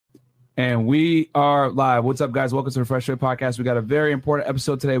And we are live. What's up, guys? Welcome to the Fresh Fit Podcast. We got a very important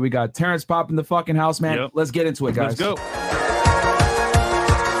episode today. We got Terrence Pop in the fucking house, man. Yep. Let's get into it, guys. Let's go.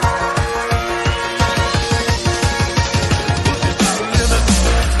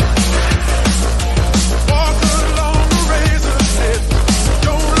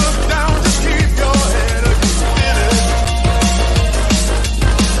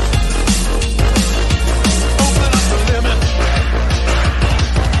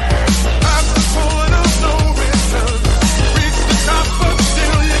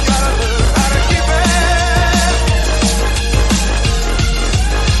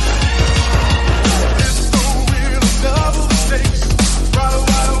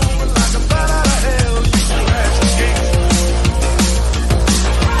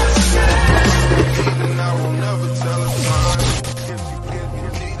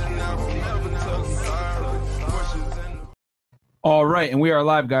 All right, and we are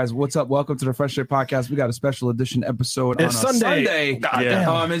live, guys. What's up? Welcome to the Fresh Fit Podcast. We got a special edition episode on a Sunday.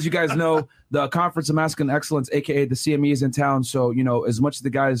 As you guys know, the Conference of Masculine Excellence, aka the CME, is in town. So, you know, as much as the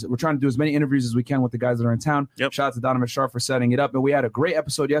guys, we're trying to do as many interviews as we can with the guys that are in town. Yep. Shout out to Donovan Sharp for setting it up. And we had a great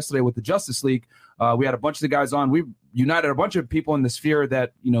episode yesterday with the Justice League. We had a bunch of the guys on. We united a bunch of people in the sphere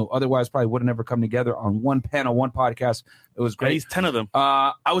that, you know, otherwise probably would have never come together on one panel, one podcast. It was great. At least 10 of them.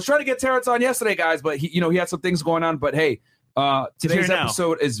 I was trying to get Terrence on yesterday, guys, but he had some things going on. But hey, today's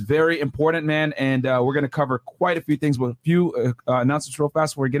episode is very important, man, and we're going to cover quite a few things with a few announcements real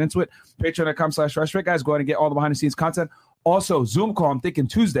fast before we get into it. Patreon.com/FreshFit, guys. Go ahead and get all the behind-the-scenes content. Also, Zoom call. I'm thinking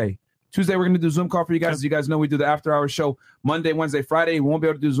Tuesday. We're going to do Zoom call for you guys. As you guys know, we do the after-hour show Monday, Wednesday, Friday. We won't be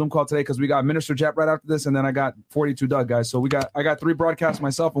able to do Zoom call today because we got Minister Jap right after this, and then I got 42 Doug, guys. So I got 3 broadcasts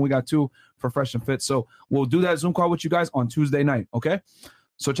myself, and we got 2 for Fresh and Fit. So we'll do that Zoom call with you guys on Tuesday night, okay?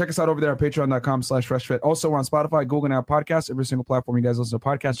 So check us out over there at patreon.com/freshfit. Also, we're on Spotify, Google, and Apple Podcasts, every single platform you guys listen to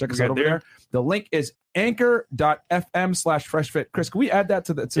podcasts. Check us out over there. The link is anchor.fm/freshfit. Chris, can we add that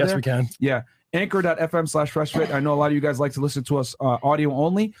to yes, there? We can. Yeah. Anchor.fm/freshfit. I know a lot of you guys like to listen to us audio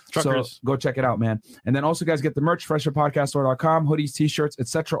only. Truckers. So go check it out, man. And then also, guys, get the merch, freshfitpodcaststore.com, hoodies, t-shirts,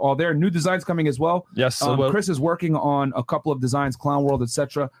 etc. All there. New designs coming as well. Yes. Chris is working on a couple of designs, Clown World,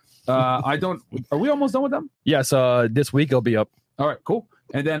 etc. Are we almost done with them? Yes. This week it'll be up. All right, cool.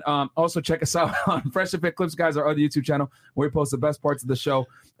 And then also check us out on Fresh and Fit Clips, guys, our other YouTube channel, where we post the best parts of the show,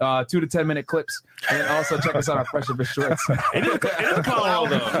 2 to 10 minute clips. And then also check us out on Fresh and Fit Shorts. It is Clown World,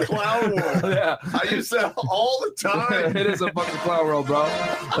 though. Clown World. Yeah. I use that all the time. It is a fucking Clown World, bro.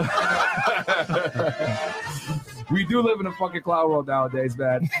 We do live in a fucking Clown World nowadays,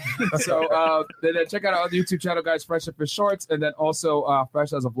 man. So then check out our other YouTube channel, guys, Fresh and Fit Shorts. And then also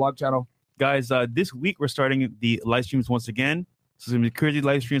Fresh has a vlog channel. Guys, this week we're starting the live streams once again. So it's going to be crazy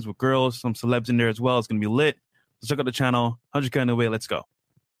live streams with girls, some celebs in there as well. It's going to be lit. So check out the channel. 100K on the way. Let's go.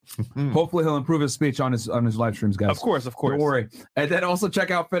 Hopefully he'll improve his speech on his live streams, guys. Of course. Don't worry. And then also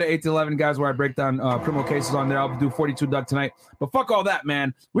check out Fit 8 to 11, guys, where I break down criminal cases on there. I'll do 42 Doug tonight. But fuck all that,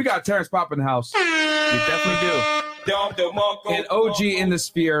 man. We got Terrence Pop in the house. We definitely do. An OG in the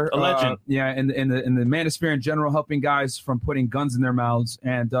sphere. A legend. In the manosphere in general, helping guys from putting guns in their mouths.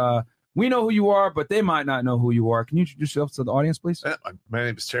 And we know who you are, but they might not know who you are. Can you introduce yourself to the audience, please? My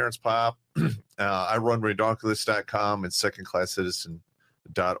name is Terrence Pop. I run Redonkulous.com and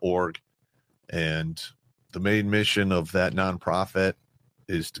secondclasscitizen.org. And the main mission of that nonprofit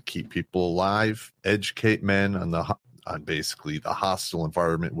is to keep people alive, educate men on basically the hostile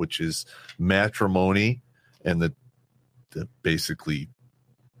environment, which is matrimony and the basically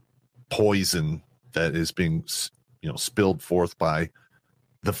poison that is being spilled forth by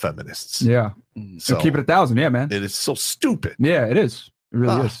the feminists. Yeah. So keep it 1,000. Yeah, man. It is so stupid. Yeah, it is. It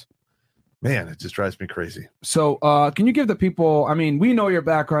really is. Man, it just drives me crazy. So can you give the people, I mean, we know your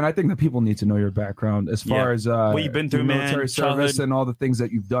background. I think the people need to know your background as far as what you've been through, military service and all the things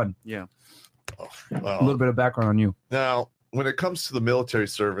that you've done. Yeah. A little bit of background on you. Now, when it comes to the military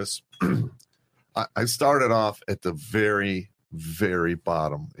service, I started off at the very, very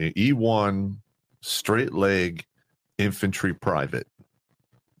bottom. E1 straight leg infantry private.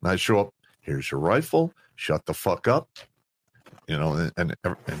 And I show up, here's your rifle, shut the fuck up. And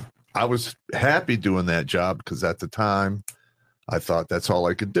I was happy doing that job because at the time I thought that's all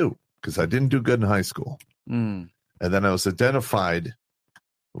I could do because I didn't do good in high school. And then I was identified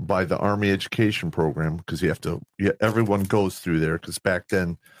by the Army Education Program because everyone goes through there because back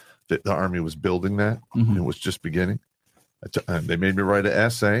then the Army was building that. Mm-hmm. It was just beginning. And they made me write an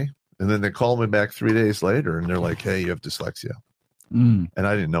essay, and then they called me back 3 days later, and they're like, hey, you have dyslexia. And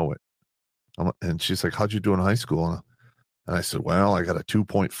I didn't know it. And she's like, how'd you do in high school? And I said, well, I got a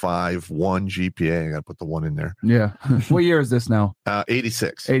 2.51 GPA. I got to put the 1 in there. Yeah. What year is this now?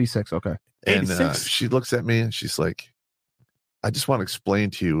 86. 86. Okay. And she looks at me and she's like, I just want to explain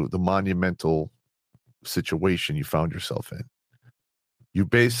to you the monumental situation you found yourself in. You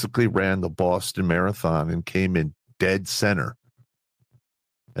basically ran the Boston Marathon and came in dead center.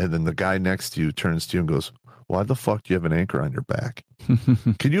 And then the guy next to you turns to you and goes, why the fuck do you have an anchor on your back?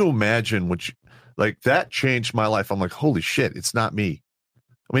 Can you imagine like that changed my life? I'm like, holy shit, it's not me.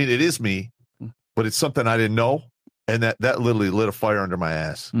 I mean, it is me, but it's something I didn't know. And that literally lit a fire under my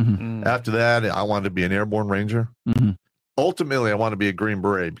ass. After that, I wanted to be an airborne ranger. Ultimately, I want to be a Green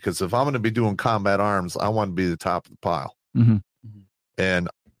Beret because if I'm going to be doing combat arms, I want to be the top of the pile. And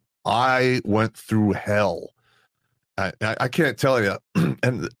I went through hell. I can't tell you.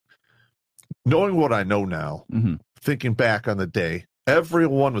 And knowing what I know now, thinking back on the day,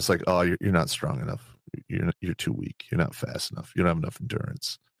 everyone was like, oh, you're not strong enough. You're too weak. You're not fast enough. You don't have enough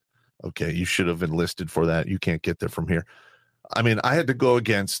endurance. Okay, you should have enlisted for that. You can't get there from here. I mean, I had to go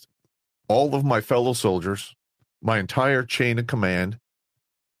against all of my fellow soldiers, my entire chain of command.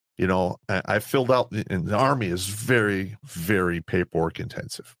 You know, I filled out, and the Army is very, very paperwork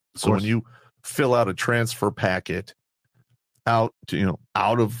intensive. So when you fill out a transfer packet out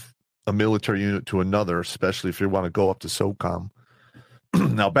of a military unit to another, especially if you want to go up to SOCOM.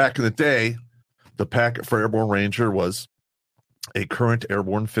 Now, back in the day, the packet for Airborne Ranger was a current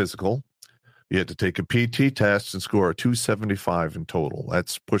airborne physical. You had to take a PT test and score a 275 in total.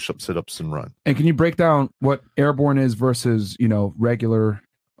 That's push-ups, sit-ups, and run. And can you break down what airborne is versus, regular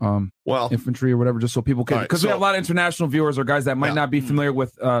infantry or whatever, just so people can, because we have a lot of international viewers or guys that might not be familiar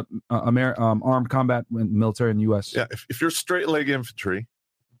with armed combat in the military in the U.S. Yeah, if you're straight leg infantry,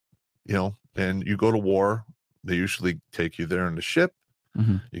 and you go to war, they usually take you there in the ship.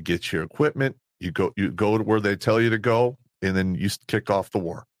 You get your equipment, you go to where they tell you to go, and then you kick off the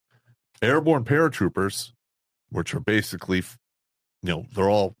war. Airborne paratroopers, which are basically, they're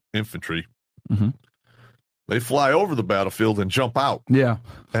all infantry. They fly over the battlefield and jump out. Yeah.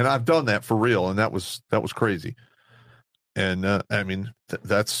 And I've done that for real. And that was crazy. And I mean,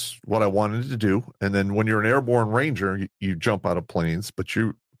 that's what I wanted to do. And then when you're an airborne ranger, you jump out of planes, but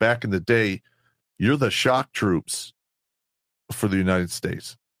back in the day, you're the shock troops for the United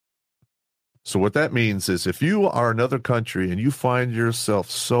States. So what that means is if you are another country and you find yourself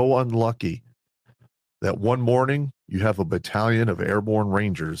so unlucky that one morning you have a battalion of airborne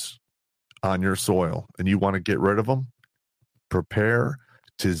rangers on your soil and you want to get rid of them, prepare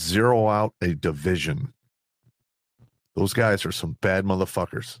to zero out a division. Those guys are some bad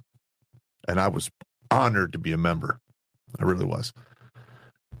motherfuckers. And I was honored to be a member. I really was.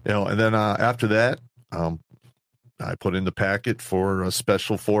 And then after that, I put in the packet for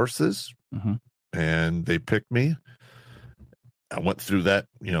Special Forces, and they picked me. I went through that,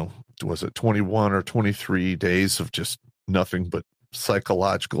 was it 21 or 23 days of just nothing but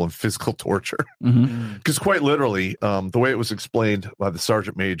psychological and physical torture. Because quite literally, the way it was explained by the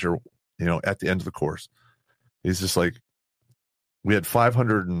sergeant major, at the end of the course, he's just like, we had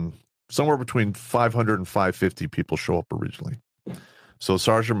somewhere between 500 and 550 people show up originally. So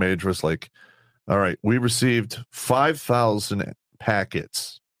sergeant major was like, all right, we received 5,000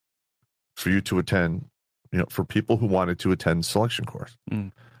 packets for you to attend, for people who wanted to attend selection course.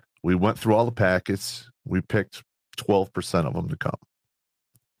 We went through all the packets. We picked 12% of them to come.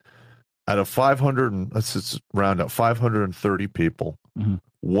 Out of 500, let's just round out 530 people,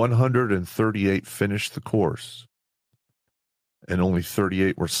 138 finished the course, and only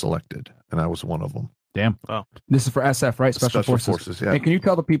 38 were selected, and I was one of them. Damn. Wow. This is for SF, right? Special Forces. Yeah. And can you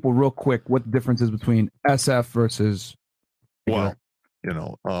tell the people real quick what the difference is between SF versus? Well,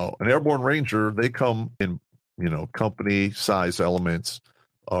 an airborne ranger, they come in, company size elements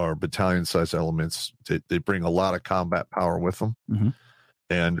or battalion size elements. They bring a lot of combat power with them.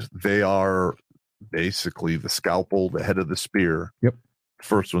 And they are basically the scalpel, the head of the spear. Yep.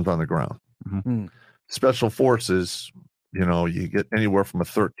 First one's on the ground. Special Forces, you get anywhere from a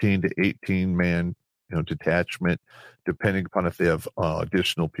 13 to 18 man, detachment, depending upon if they have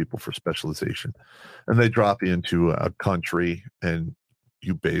additional people for specialization. And they drop you into a country and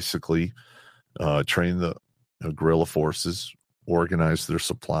you basically train the guerrilla forces, organize their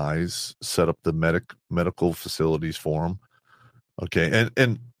supplies, set up the medical facilities for them. Okay.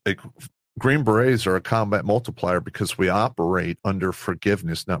 And Green Berets are a combat multiplier because we operate under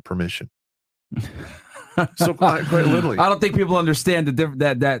forgiveness, not permission. So quite literally, I don't think people understand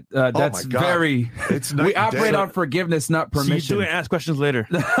that's very. It's we operate on forgiveness, not permission. So you do it, ask questions later.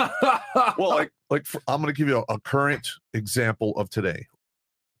 Well, I'm going to give you a current example of today: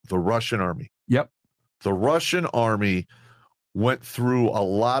 the Russian army. Yep. The Russian army went through a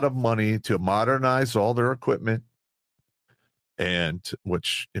lot of money to modernize all their equipment, and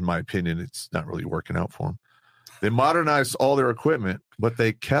which, in my opinion, it's not really working out for them. They modernized all their equipment, but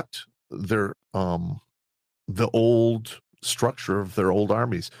they kept their the old structure of their old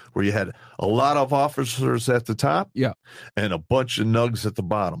armies, where you had a lot of officers at the top, and a bunch of nugs at the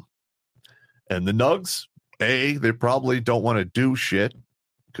bottom. And the nugs, they probably don't want to do shit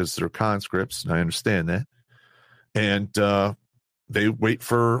because they're conscripts, and I understand that. And they wait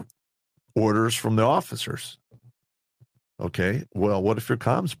for orders from the officers. Okay, well, what if your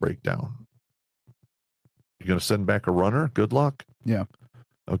comms break down? You're going to send back a runner? Good luck. Yeah.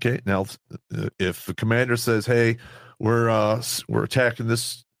 Okay, now if the commander says, "Hey, we're attacking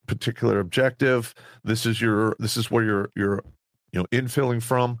this particular objective. This is where you're infilling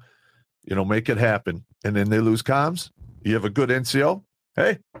from. Make it happen." And then they lose comms. You have a good NCO.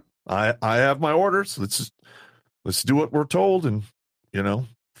 Hey, I have my orders. Let's do what we're told, and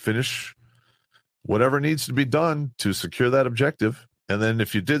finish whatever needs to be done to secure that objective. And then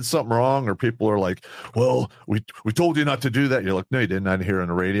if you did something wrong, or people are like, "Well, we told you not to do that," you're like, "No, you didn't. I didn't hear it on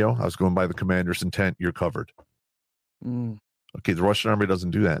the radio. I was going by the commander's intent. You're covered." Okay, the Russian army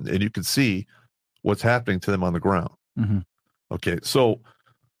doesn't do that, and you can see what's happening to them on the ground. Mm-hmm. Okay, so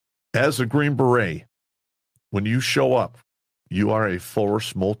as a Green Beret, when you show up, you are a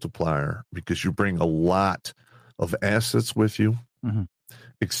force multiplier because you bring a lot of assets with you,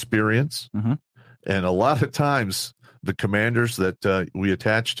 experience, and a lot of times the commanders that we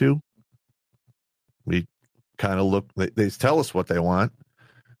attach to, we kind of look, they tell us what they want,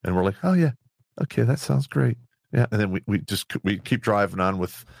 and we're like, "Oh yeah, okay, that sounds great." Yeah, and then we keep driving on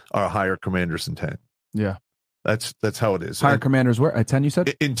with our higher commander's intent. Yeah, that's how it is. Higher commanders where at 10 you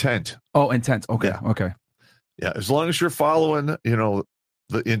said? Intent. Oh, intent. Okay, yeah. Okay. Yeah, as long as you're following,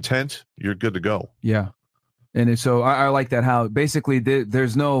 the intent, you're good to go. Yeah. And so I like that, how basically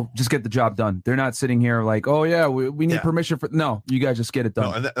there's no just get the job done. They're not sitting here like, "Oh yeah, we need permission for." No, you guys just get it done.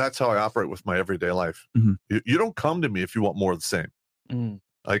 No, and that's how I operate with my everyday life. You don't come to me if you want more of the same.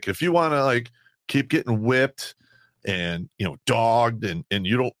 Like if you want to keep getting whipped and dogged, and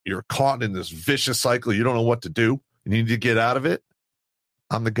you're caught in this vicious cycle, you don't know what to do, you need to get out of it,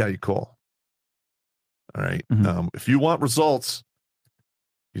 I'm the guy you call. All right. If you want results,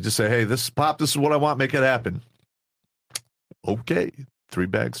 you just say, "Hey, this is what I want, make it happen." Okay, 3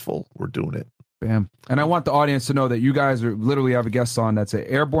 bags full, we're doing it. Bam. And I want the audience to know that you guys are literally have a guest on that's an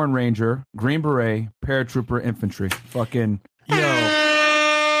airborne ranger, Green Beret, paratrooper, infantry. Fucking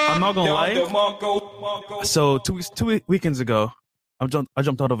I'm not gonna lie. So two weekends ago, I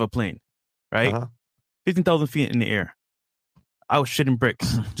jumped out of a plane, right? 15,000 feet in the air. I was shitting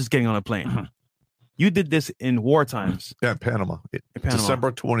bricks just getting on a plane. You did this in war times. Yeah, in Panama.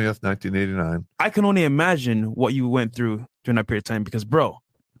 December 20th, 1989. I can only imagine what you went through during that period of time because, bro,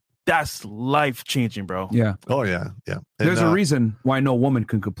 that's life-changing, bro. Yeah. Oh, yeah. Yeah. There's a reason why no woman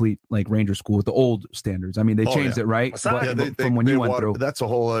can complete ranger school with the old standards. I mean, they changed it, right? But, from when you went through. That's a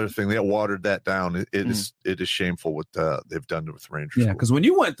whole other thing. They watered that down. It is shameful what they've done with ranger school. Yeah, because when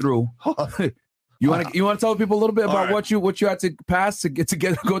you went through... You want to tell people a little bit about what you had to pass to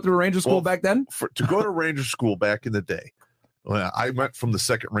go through ranger school back then? To go to ranger school back in the day, I went from the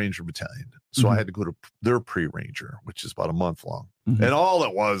 2nd Ranger Battalion, so I had to go to their pre-ranger, which is about a month long. And all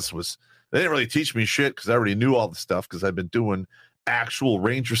it was they didn't really teach me shit because I already knew all the stuff because I've been doing actual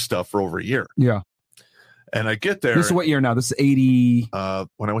ranger stuff for over a year. Yeah. And I get there. This is what year now? This is 80.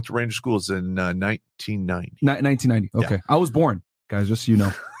 When I went to ranger school, it was in 1990. 1990. Okay, yeah. I was born, guys. Just so you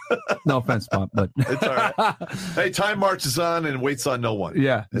know. No offense, Bob, but it's all right. Hey, time marches on and waits on no one.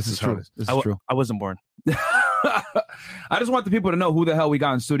 Yeah, this is true. This is true. I wasn't born. I just want the people to know who the hell we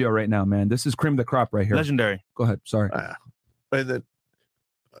got in studio right now, man. This is cream of the crop right here. Legendary. Go ahead. Sorry. And then,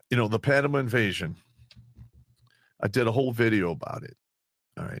 the Panama invasion. I did a whole video about it.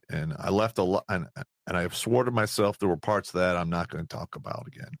 All right, and I left a lot, and I swore to myself there were parts of that I'm not going to talk about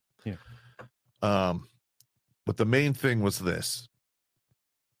again. Yeah. But the main thing was this.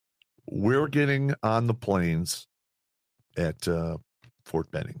 We're getting on the planes at Fort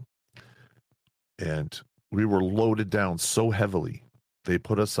Benning, and we were loaded down so heavily, they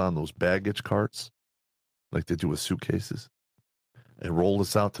put us on those baggage carts like they do with suitcases and rolled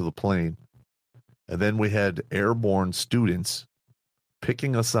us out to the plane. And then we had airborne students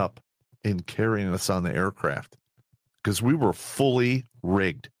picking us up and carrying us on the aircraft because we were fully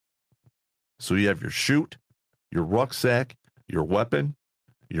rigged. So you have your chute, your rucksack, your weapon,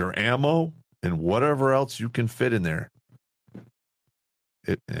 your ammo, and whatever else you can fit in there.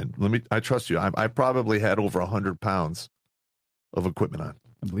 I trust you. I probably had over 100 pounds of equipment on.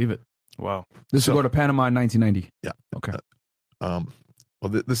 I believe it. Wow. This will go to Panama in 1990. Yeah. Okay.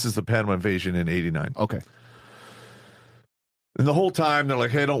 This is the Panama invasion in 89. Okay. And the whole time they're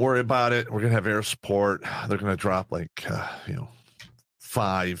like, hey, don't worry about it. We're going to have air support. They're going to drop 5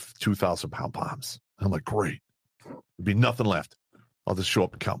 2,000-pound bombs. I'm like, great. There'll be nothing left. I'll just show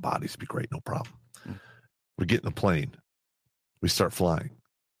up and count bodies. It'd be great. No problem. We get in the plane. We start flying.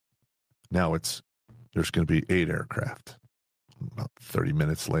 Now there's going to be 8 aircraft. About 30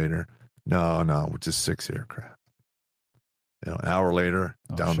 minutes later, no, we're just 6 aircraft. An hour later,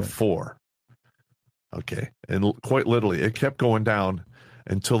 down to 4. Okay. And quite literally, it kept going down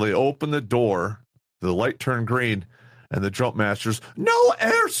until they opened the door, the light turned green, and the jump masters, no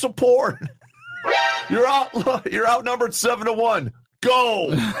air support. You're outnumbered 7-1. Go.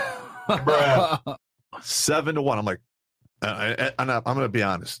 7-1. I'm like, I'm going to be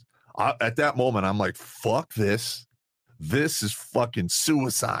honest. At that moment, I'm like, fuck this. This is fucking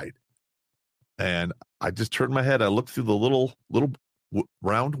suicide. And I just turned my head. I looked through the little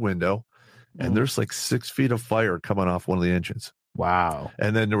round window, and there's like 6 feet of fire coming off one of the engines. Wow.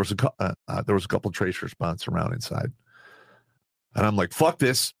 And then there was a couple tracer response around inside. And I'm like, fuck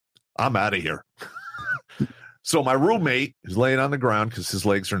this. I'm out of here. So my roommate is laying on the ground because his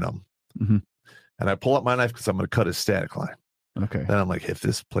legs are numb. Mm-hmm. And I pull up my knife because I'm going to cut his static line. Okay. Then I'm like, if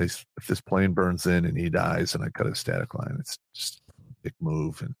this plane burns in and he dies and I cut his static line, it's just a big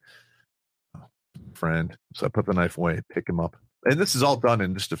move. And friend. So I put the knife away, pick him up. And this is all done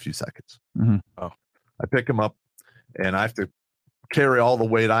in just a few seconds. Mm-hmm. Oh, I pick him up and I have to carry all the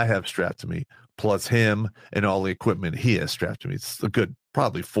weight I have strapped to me, plus him and all the equipment he has strapped to me. It's a good,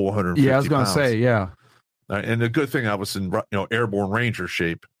 probably 450 Yeah, I was going to say, yeah. And the good thing, I was in airborne ranger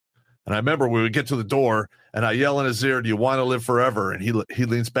shape. And I remember we would get to the door and I yell in his ear, do you want to live forever? And he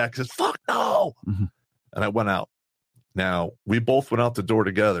leans back and says, fuck no. Mm-hmm. And I went out. Now, we both went out the door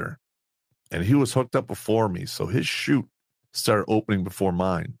together and he was hooked up before me. So his chute started opening before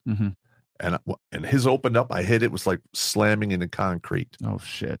mine. Mm-hmm. And his opened up. I hit it. Was like slamming into concrete. Oh,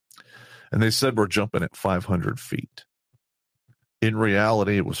 shit. And they said we're jumping at 500 feet. In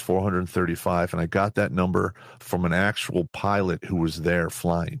reality, it was 435. And I got that number from an actual pilot who was there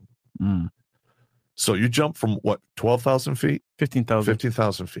flying. Mm. So you jump from what, 12,000 feet? 15,000.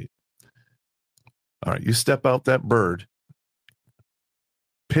 15,000 feet. All right. You step out that bird,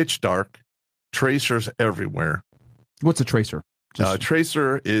 pitch dark, tracers everywhere. What's a tracer?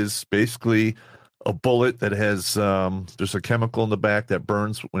 Tracer is basically a bullet that has, there's a chemical in the back that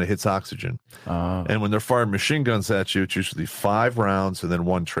burns when it hits oxygen. And when they're firing machine guns at you, it's usually 5 rounds and then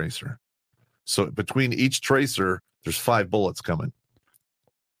 1 tracer. So between each tracer, there's 5 bullets coming.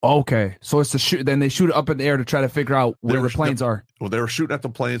 Okay, so it's the shoot. Then they shoot it up in the air to try to figure out where the planes are. Well, they were shooting at the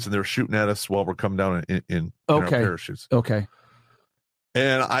planes and they were shooting at us while we're coming down in our parachutes. Okay.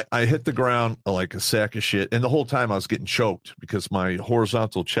 And I hit the ground like a sack of shit. And the whole time I was getting choked because my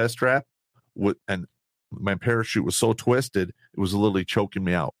horizontal chest strap and my parachute was so twisted, it was literally choking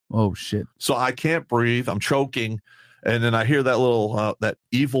me out. Oh, shit. So I can't breathe. I'm choking. And then I hear that little, that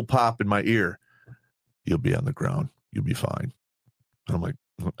evil pop in my ear. You'll be on the ground. You'll be fine. And I'm like,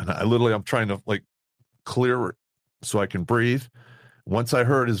 and I'm trying to like clear it so I can breathe. Once I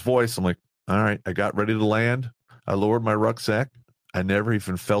heard his voice, I'm like, all right, I got ready to land. I lowered my rucksack. I never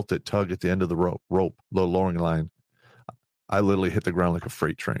even felt it tug at the end of the rope, the lowering line. I literally hit the ground like a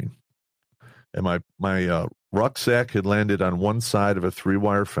freight train. And my rucksack had landed on one side of a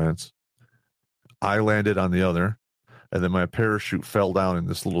 3-wire fence. I landed on the other. And then my parachute fell down in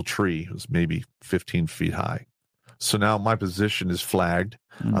this little tree. It was maybe 15 feet high. So now my position is flagged.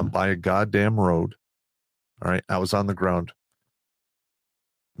 Mm-hmm. I'm by a goddamn road. All right. I was on the ground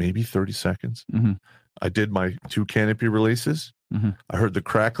maybe 30 seconds. Mm-hmm. I did my 2 canopy releases. Mm-hmm. I heard the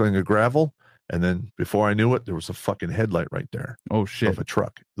crackling of gravel. And then before I knew it, there was a fucking headlight right there. Oh, shit. Of a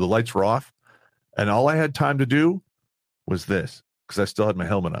truck. The lights were off. And all I had time to do was this because I still had my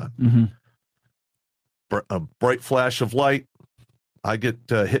helmet on. Mm-hmm. A bright flash of light. I get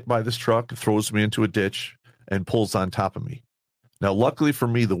hit by this truck. It throws me into a ditch and pulls on top of me. Now, luckily for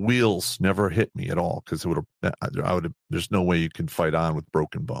me, the wheels never hit me at all because there's no way you can fight on with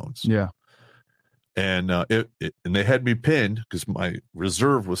broken bones. Yeah. And and they had me pinned because my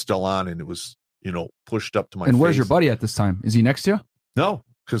reserve was still on and it was, pushed up to my face. And where's your buddy at this time? Is he next to you? No,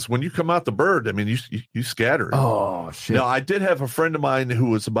 because when you come out the bird, I mean, you scatter it. Oh, shit. Now, I did have a friend of mine who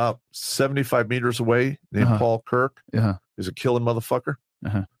was about 75 meters away named Paul Kirk. Yeah. He's a killing motherfucker.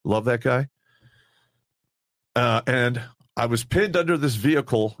 Love that guy. And I was pinned under this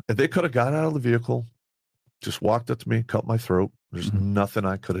vehicle, and they could have got out of the vehicle, just walked up to me, cut my throat. There's nothing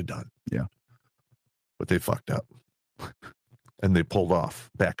I could have done. Yeah. But they fucked up. And they pulled off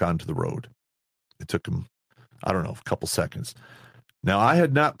back onto the road. It took them I don't know, a couple seconds. Now, I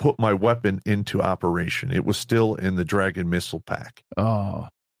had not put my weapon into operation. It was still in the Dragon missile pack. Oh.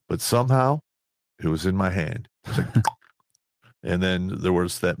 But somehow it was in my hand. Like, and then there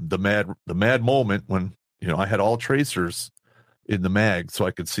was the mad moment when, I had all tracers in the mag so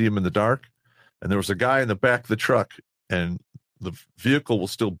I could see him in the dark. And there was a guy in the back of the truck and the vehicle was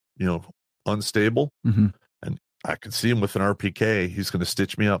still, unstable. Mm-hmm. And I could see him with an RPK. He's going to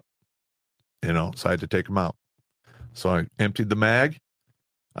stitch me up, so I had to take him out. So I emptied the mag.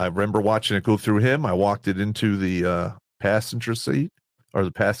 I remember watching it go through him. I walked it into the passenger seat or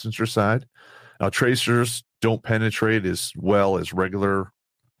the passenger side. Now, tracers don't penetrate as well as regular,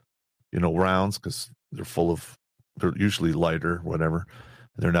 rounds because they're usually lighter, whatever.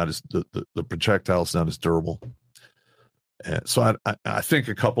 They're not as, the projectile's not as durable. And so I think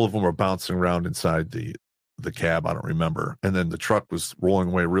a couple of them were bouncing around inside the cab. I don't remember. And then the truck was rolling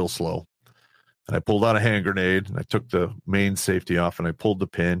away real slow. And I pulled out a hand grenade and I took the main safety off and I pulled the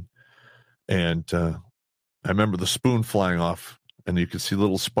pin. And I remember the spoon flying off and you could see a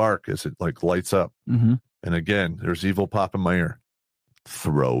little spark as it lights up. Mm-hmm. And again, there's Evil Pop in my ear.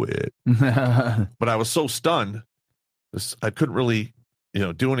 Throw it. But I was so stunned. I couldn't really,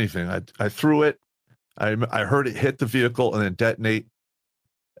 do anything. I threw it. I heard it hit the vehicle and then detonate.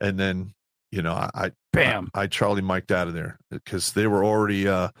 And then, bam. I Charlie Miked out of there because they were already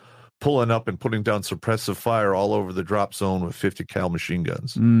pulling up and putting down suppressive fire all over the drop zone with 50 cal machine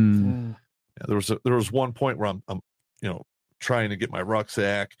guns. Mm. Yeah, there was one point where I'm trying to get my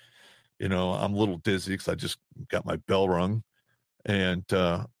rucksack. I'm a little dizzy because I just got my bell rung, and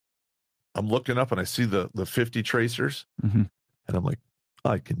I'm looking up and I see the 50 tracers, mm-hmm. and I'm like,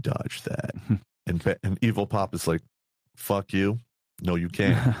 I can dodge that. And Evil Pop is like, fuck you. No, you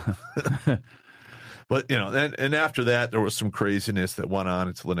can't. But, and after that, there was some craziness that went on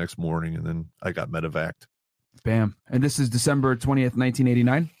until the next morning, and then I got medevaced. Bam. And this is December 20th,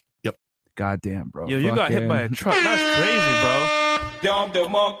 1989? Yep. God-damn, bro. Yo, you got hit by a truck. That's crazy, bro.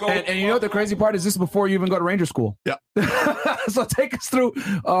 And you know what the crazy part is? This is before you even go to Ranger School. Yeah. So take us through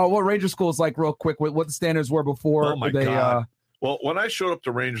what Ranger School is like real quick, what the standards were before. Oh, my God. Well, when I showed up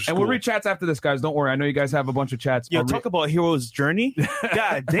to Ranger School... And we'll read chats after this, guys. Don't worry. I know you guys have a bunch of chats. Yo, talk about hero's journey.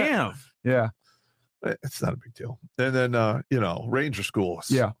 God damn. Yeah. It's not a big deal. And then, Ranger schools.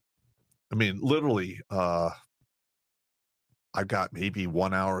 Yeah. I mean, literally, I got maybe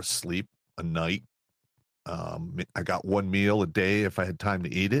 1 hour of sleep a night. I got one meal a day if I had time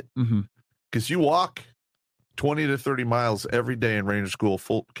to eat it. Because you walk 20 to 30 miles every day in Ranger school,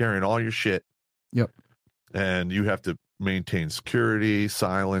 carrying all your shit. Yep. And you have to maintain security,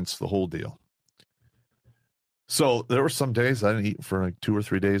 silence, the whole deal. So there were some days I didn't eat for 2 or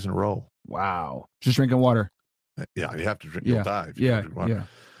 3 days in a row. Wow. Just drinking water. Yeah, you have to drink. You'll die. Yeah.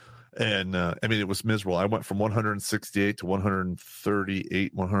 And it was miserable. I went from 168 to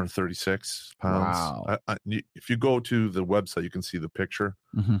 138, 136 pounds. Wow. If you go to the website, you can see the picture.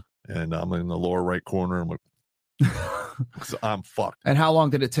 Mm-hmm. And I'm in the lower right corner. Because I'm fucked. And how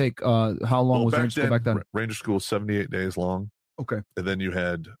long did it take? How long was Ranger School back then? Ranger School was 78 days long. Okay. And then you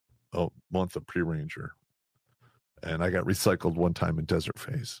had a month of pre-Ranger. And I got recycled one time in Desert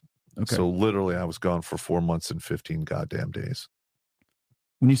Phase. Okay. So literally I was gone for 4 months and 15 goddamn days.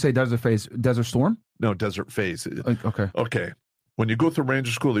 When you say Desert Phase, Desert Storm? No, Desert Phase. Okay. Okay. When you go through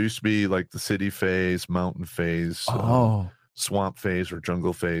Ranger School, there used to be like the city phase, mountain phase, swamp phase or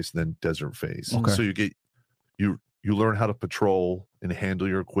jungle phase, and then desert phase. Okay. So you learn how to patrol and handle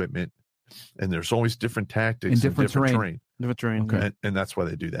your equipment. And there's always different tactics and different terrain. Different terrain. Okay. And that's why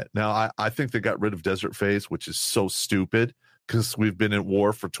they do that. Now, I think they got rid of desert phase, which is so stupid because we've been at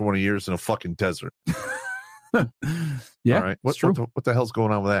war for 20 years in a fucking desert. Yeah. All right. What the hell's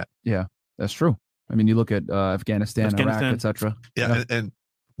going on with that? Yeah, that's true. I mean, you look at Afghanistan, Iraq, etc. Yeah. And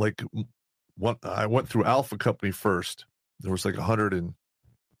like I went through Alpha Company first. There was like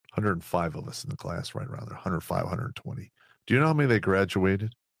 105 of us in the class right around there, 105, 120. Do you know how many they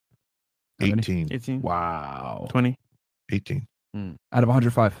graduated? 18. 18. Wow. 20. 18. Out of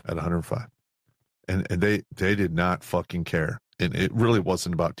 105. At 105. And they did not fucking care. And it really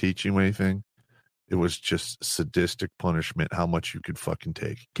wasn't about teaching you anything. It was just sadistic punishment, how much you could fucking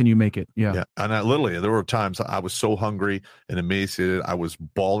take. Can you make it? Yeah. And there were times I was so hungry and emaciated. I was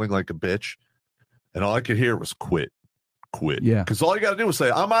bawling like a bitch. And all I could hear was quit. Yeah. Because all you got to do is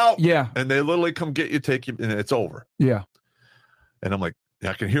say, I'm out. Yeah. And they literally come get you, take you, and it's over. Yeah. And I'm like,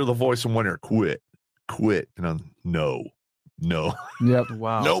 I can hear the voice in one ear, quit. And I'm, no. Yep.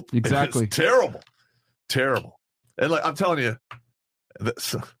 Wow. Nope. Exactly. It's terrible. And like, I'm telling you,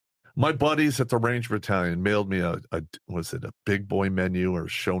 my buddies at the Ranger Battalion mailed me a big boy menu or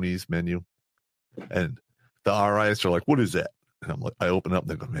Shoney's menu. And the RIs are like, what is that? And I'm like, I open up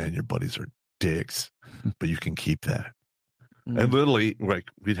and they go, man, your buddies are dicks, but you can keep that. And literally, like,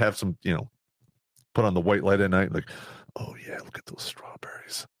 we'd have some, put on the white light at night, like, oh yeah, look at those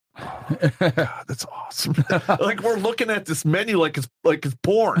strawberries. Oh, God, that's awesome. Like, we're looking at this menu like it's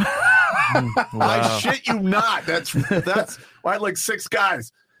porn. Wow. I shit you not. That's why I had like 6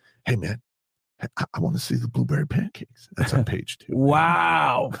 guys. Hey man, I want to see the blueberry pancakes. That's on page 2.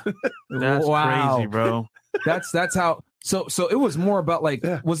 Wow. That's crazy, bro. That's how. So it was more about like,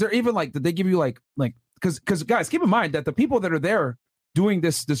 was there even like, did they give you like, because guys, keep in mind that the people that are there doing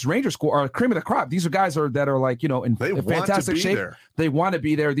this Ranger School are cream of the crop. These are guys that are like, in fantastic shape. There. They want to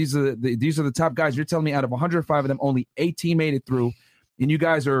be there. These are the top guys. You're telling me out of 105 of them, only 18 made it through, and you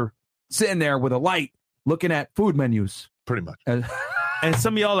guys are sitting there with a light looking at food menus. Pretty much. And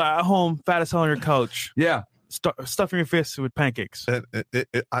some of y'all are at home, fat as hell on your couch. Yeah. Stuffing your fists with pancakes. And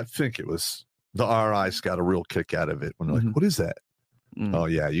I think it was the RIs got a real kick out of it when they're like, what is that? Oh,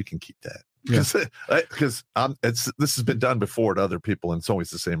 yeah, you can keep that. Because this has been done before to other people, and it's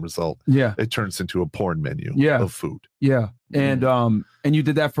always the same result. Yeah. It turns into a porn menu of food. Yeah. And you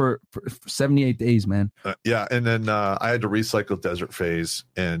did that for 78 days, man. Yeah. And then I had to recycle Desert Phase,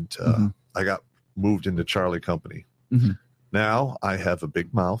 and I got moved into Charlie Company. Now I have a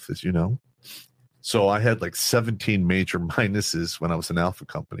big mouth, as you know. So I had like 17 major minuses when I was in Alpha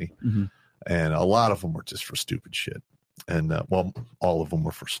Company. And a lot of them were just for stupid shit. And all of them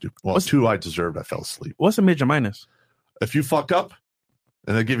were for stupid. Well, 2 I deserved. I fell asleep. What's a major minus? If you fuck up,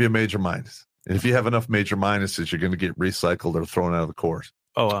 and they give you a major minus. And if you have enough major minuses, you're going to get recycled or thrown out of the course.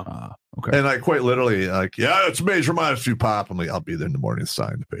 Oh, wow. Okay. And I quite literally yeah, it's a major minus. You pop. I'm like, I'll be there in the morning to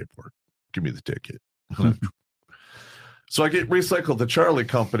sign the paperwork. Give me the ticket. So I get recycled to Charlie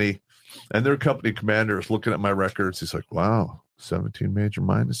Company, and their company commander is looking at my records. He's like, wow, 17 major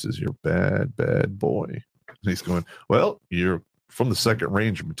minuses. You're a bad boy. And he's going, well, you're from the 2nd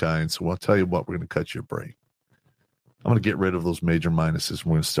Ranger Battalion, so I'll tell you what, we're going to cut you a break. I'm going to get rid of those major minuses.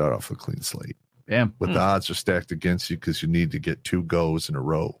 We're going to start off with a clean slate. Damn. But the odds are stacked against you because you need to get 2 goes in a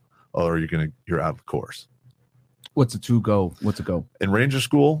row, or you're out of the course. What's a 2 go? What's a go? In Ranger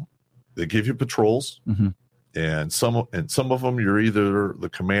School, they give you patrols, and some of them you're either the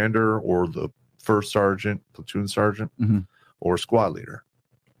commander or the first sergeant, platoon sergeant, or squad leader.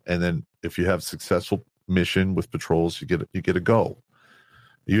 And then if you have successful mission with patrols, you get a go.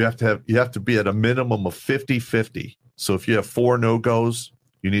 You have to be at a minimum of 50-50. So if you have 4 no-goes,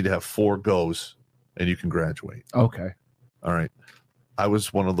 you need to have 4 goes, and you can graduate. Okay. All right. I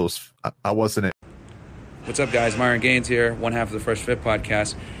was one of those. I wasn't it. What's up, guys? Myron Gaines here, one half of the Fresh Fit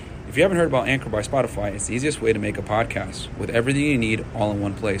podcast. If you haven't heard about Anchor by Spotify, it's the easiest way to make a podcast with everything you need all in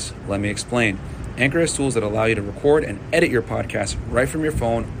one place. Let me explain. Anchor has tools that allow you to record and edit your podcast right from your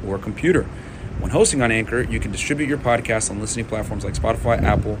phone or computer. When hosting on Anchor, you can distribute your podcast on listening platforms like Spotify,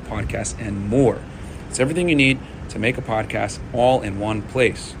 Apple Podcasts, and more. It's everything you need to make a podcast all in one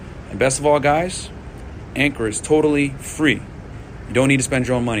place. And best of all, guys, Anchor is totally free. You don't need to spend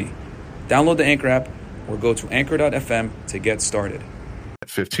your own money. Download the Anchor app or go to anchor.fm to get started.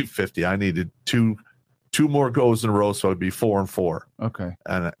 50-50. I needed two more goes in a row, so I'd be 4-4. Okay.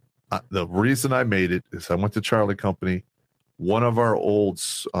 And the reason I made it is I went to Charlie Company. One of our old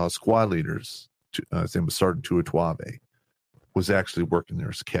squad leaders, his name was Sergeant Tuatwabe, was actually working there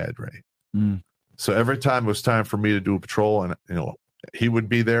as a cadre. So every time it was time for me to do a patrol, and he would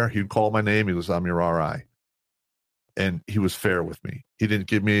be there, he'd call my name. He goes, I'm your RI. And he was fair with me. He didn't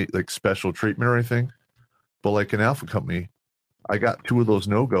give me like special treatment or anything. But like in Alpha Company, I got 2 of those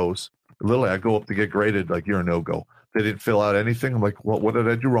no-goes. Literally, I go up to get graded like, you're a no-go. They didn't fill out anything. I'm like, well, what did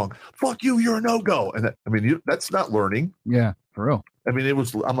I do wrong? Fuck you, you're a no-go. And that's not learning. Yeah, for real. I mean,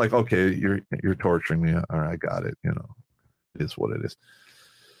 I'm like, okay, you're torturing me. All right, I got it. It is what it is.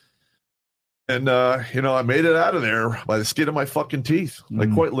 And, I made it out of there by the skin of my fucking teeth.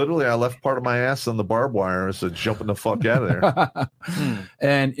 Like, quite literally, I left part of my ass on the barbed wire as a jumping the fuck out of there.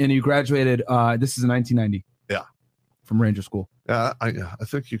 And you graduated, this is in 1990. Yeah. From Ranger School. I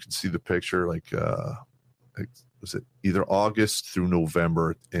think you can see the picture, was it either August through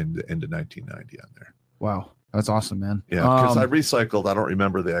November in the end of 1990 on there. Wow. That's awesome, man. Yeah, because I recycled. I don't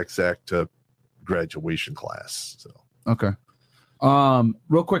remember the exact graduation class. So okay.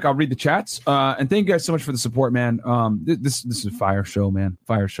 Real quick, I'll read the chats. And thank you guys so much for the support, man. This is a fire show, man.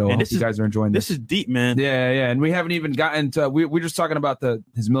 Fire show. I hope you guys are enjoying this. This is deep, man. Yeah. And we haven't even gotten to. We're just talking about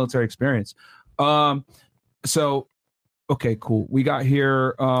his military experience. So Okay, cool. We got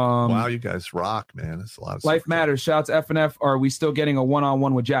here. Wow, you guys rock, man. It's a lot of Life Matters. Shout out to FNF. Are we still getting a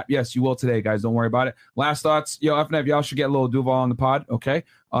one-on-one with Jap? Yes, you will today, guys. Don't worry about it. Last thoughts. Yo, FNF, y'all should get a little Duval on the pod. Okay.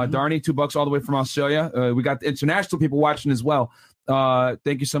 Darnie, $2 all the way from Australia. We got the international people watching as well.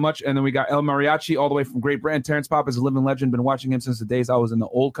 Thank you so much. And then we got El Mariachi all the way from Great Britain. Terrence Pop is a living legend. Been watching him since the days I was in the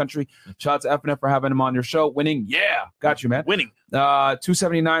old country. Shout out to FNF for having him on your show. Winning. Yeah. Got you, man. Winning.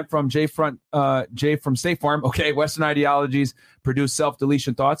 279 from Jay from State Farm. Okay. Western Ideologies produce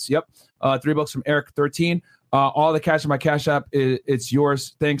self-deletion thoughts. Yep. $3 from Eric 13. All the cash in my Cash App, it's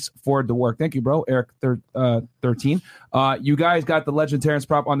yours. Thanks for the work. Thank you, bro. Eric 13. You guys got the legend Terrence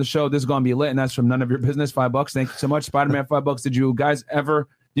Prop on the show. This is going to be lit, and that's from None of Your Business. $5. Thank you so much. Spider-Man, $5. Did you guys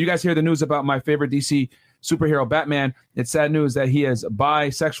hear the news about my favorite DC superhero, Batman? It's sad news that he is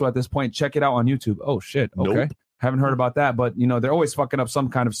bisexual at this point. Check it out on YouTube. Oh, shit. Okay. Nope. Haven't heard about that, but, they're always fucking up some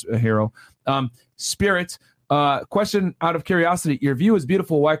kind of hero. Spirit. Question out of curiosity. Your view is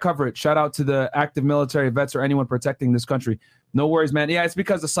beautiful. Why cover it? Shout out to the active military vets or anyone protecting this country. No worries, man. Yeah, it's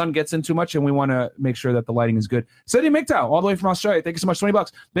because the sun gets in too much and we want to make sure that the lighting is good. City MGTOW, all the way from Australia. Thank you so much.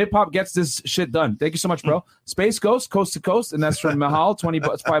 $20. Big Pop gets this shit done. Thank you so much, bro. Space Ghost, Coast to Coast, and that's from Mahal. $20,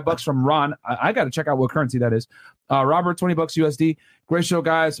 $5 from Ron. I got to check out what currency that is. Robert, $20 USD. Great show,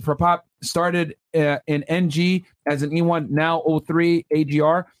 guys. For Pop, started in NG as an E1, now 03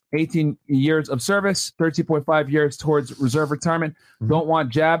 AGR. 18 years of service, 13.5 years towards reserve retirement. Don't want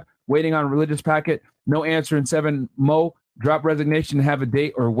jab, waiting on religious packet, no answer in 7 Mo, drop resignation, have a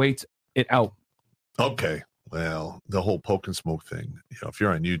date, or wait it out. Okay. Well, the whole poke and smoke thing, if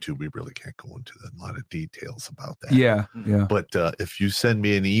you're on YouTube, we really can't go into a lot of details about that. Yeah. But if you send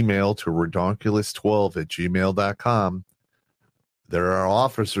me an email to redonkulous12@gmail.com, there are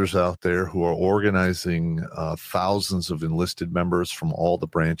officers out there who are organizing thousands of enlisted members from all the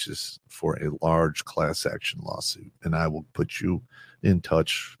branches for a large class action lawsuit. And I will put you in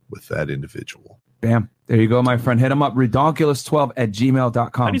touch with that individual. Bam. There you go, my friend. Hit him up,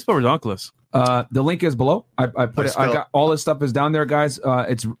 redonkulous12@gmail.com. How do you spell redonkulous? The link is below. I got all this stuff is down there, guys.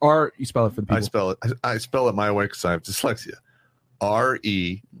 It's R. You spell it for the people. I spell it my way because I have dyslexia.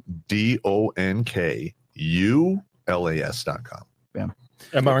 REDONKULAS.com. Bam.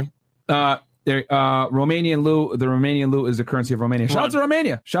 And Byron. Romanian leu. The Romanian leu is the currency of Romania. Shout out to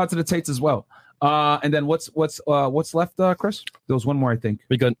Romania. Shout out to the Tates as well. And then what's left, Chris? There was one more, I think.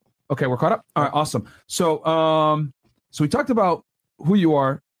 We good. Okay, we're caught up. All right, awesome. So we talked about who you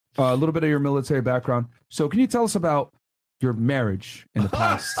are, a little bit of your military background. So can you tell us about your marriage in the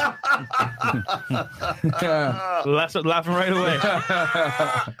past? Laughing right away.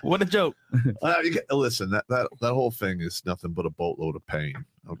 What a joke. Listen, that whole thing is nothing but a boatload of pain.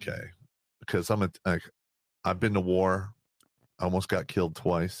 Okay, because I've been to war. I almost got killed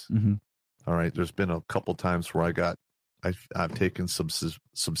twice. Mm-hmm. All right, there's been a couple times where I've taken some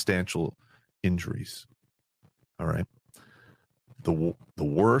substantial injuries. All right, the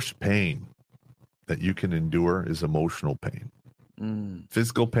worst pain that you can endure is emotional pain.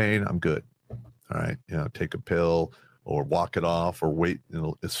 Physical pain, I'm good. All right, take a pill or walk it off or wait.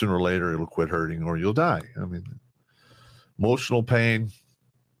 Sooner or later it'll quit hurting or you'll die. I mean, emotional pain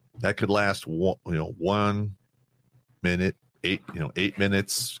that could last 1 minute, 8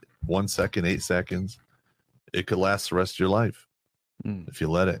 minutes, 1 second, 8 seconds. It could last the rest of your life if you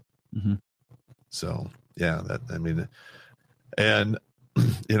let it. Mm-hmm. So yeah, and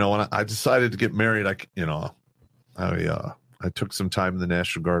when I decided to get married, I took some time in the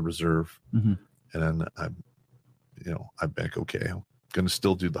National Guard Reserve, mm-hmm. and I'm like, okay, I'm going to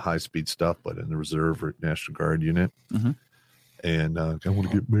still do the high speed stuff, but in the Reserve or National Guard unit. Mm-hmm. And I want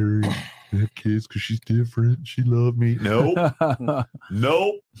to get married and have kids because she's different. She loved me. Nope,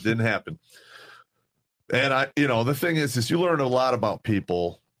 didn't happen. And the thing is you learn a lot about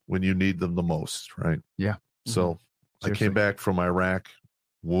people when you need them the most, right? Yeah. So I came back from Iraq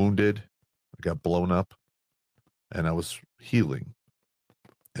wounded. I got blown up and I was healing.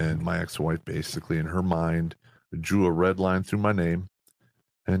 And my ex-wife basically in her mind drew a red line through my name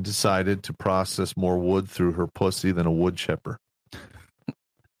and decided to process more wood through her pussy than a wood chipper.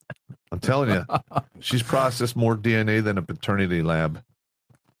 I'm telling you, she's processed more DNA than a paternity lab.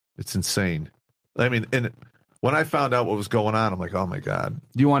 It's insane. I mean, and when I found out what was going on, I'm like, oh my God.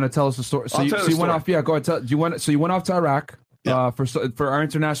 Do you want to tell us the story? So you went off, yeah, go ahead. So you went off to Iraq. Yeah. For our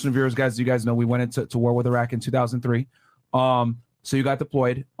international viewers, guys, you guys know we went into war with Iraq in 2003. So you got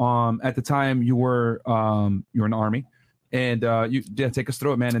deployed. At the time you were in the Army, and take us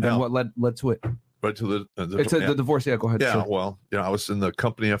through it, man. And then what led to it? Right to the divorce. Yeah, go ahead. Yeah, sure. Well, I was in the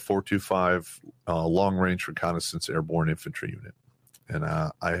Company F425 Long Range Reconnaissance Airborne Infantry Unit, and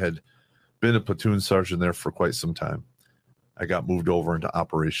I had been a platoon sergeant there for quite some time. I got moved over into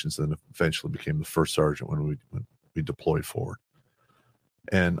operations, and eventually became the first sergeant when we deployed forward.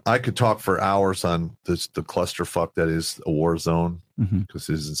 And I could talk for hours on the clusterfuck that is a war zone, because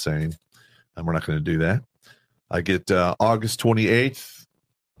it is insane, and we're not going to do that. I get August 28th.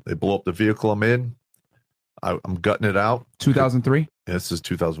 They blow up the vehicle I'm in. I'm gutting it out. 2003? This is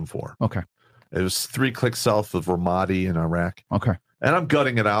 2004. Okay. It was 3 clicks south of Ramadi in Iraq. Okay. And I'm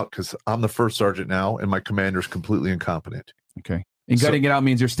gutting it out because I'm the first sergeant now, and my commander's completely incompetent. Okay. And gutting it out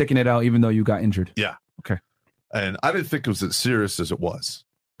means you're sticking it out even though you got injured. Yeah. Okay. And I didn't think it was as serious as it was,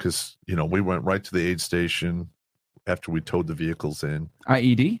 because, we went right to the aid station after we towed the vehicles in.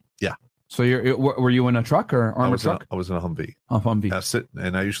 IED? Yeah. So were you in a truck or armored truck? I was in a Humvee.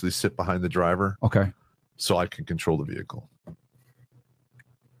 Humvee. I usually sit behind the driver. Okay. So I can control the vehicle.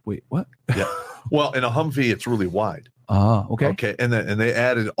 Wait, what? Yeah. Well, in a Humvee, it's really wide. Okay. Okay. And they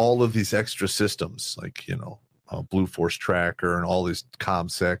added all of these extra systems, like, Blue Force Tracker and all these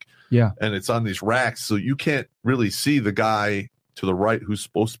ComSec. Yeah. And it's on these racks, so you can't really see the guy to the right who's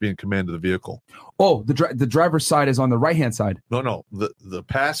supposed to be in command of the vehicle. Oh, the driver's side is on the right-hand side. No. The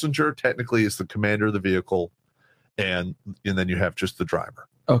passenger technically is the commander of the vehicle, and then you have just the driver.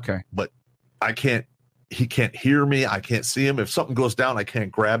 Okay. But he can't hear me. I can't see him. If something goes down, I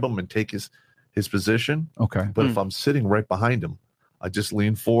can't grab him and take his position. Okay. But if I'm sitting right behind him, I just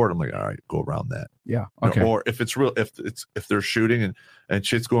lean forward. I'm like, all right, go around that. Yeah. Okay. Or if it's real, if they're shooting and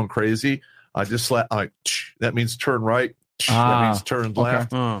shit's going crazy, I just that means turn right. That means turn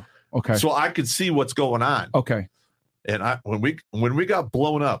left. Okay. So I could see what's going on. Okay. And when we got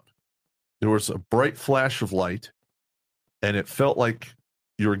blown up, there was a bright flash of light, and it felt like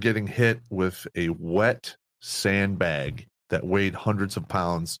you were getting hit with a wet sandbag that weighed hundreds of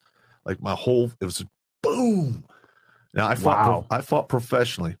pounds. Like it was boom. Now I fought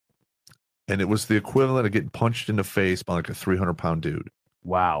professionally, and it was the equivalent of getting punched in the face by like a 300-pound dude.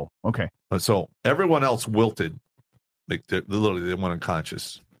 Wow. Okay. So everyone else wilted. Like they went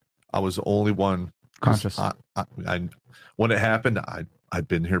unconscious. I was the only one conscious. I when it happened, I'd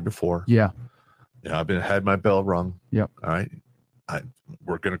been here before. Yeah. Yeah, I've had my bell rung. Yep. All right.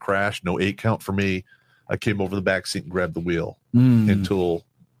 We're gonna crash. No 8 count for me. I came over the back seat and grabbed the wheel until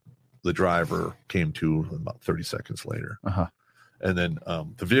the driver came to about 30 seconds later. And then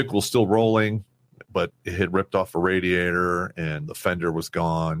the vehicle was still rolling, but it had ripped off a radiator and the fender was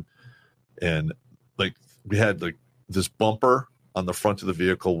gone. And like we had like this bumper on the front of the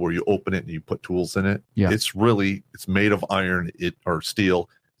vehicle where you open it and you put tools in it. Yeah. It's made of iron or steel.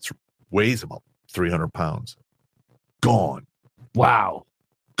 It weighs about 300 pounds. Gone. Wow.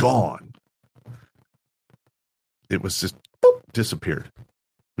 Gone. It was just disappeared.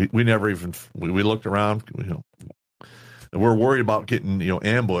 We never even we looked around, and we're worried about getting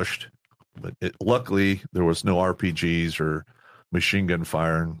ambushed, but luckily there was no RPGs or machine gun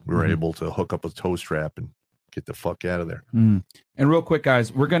fire, and we were able to hook up a tow strap and get the fuck out of there. And real quick,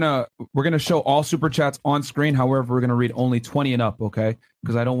 guys, we're gonna show all super chats on screen. However, we're gonna read only 20 and up, okay?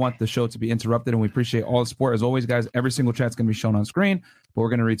 Because I don't want the show to be interrupted, and we appreciate all the support as always, guys. Every single chat's gonna be shown on screen, but we're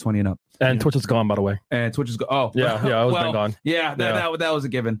gonna read 20 and up. And Twitch is gone, by the way. And Twitch is gone. Oh, yeah, I was gone. Yeah, that was a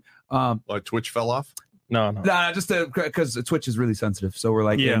given. Twitch fell off? No. Nah, just because Twitch is really sensitive, so we're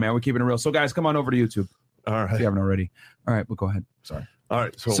like, yeah, man, we're keeping it real. So, guys, come on over to YouTube. All right, if you haven't already. All right, but go ahead. Sorry. All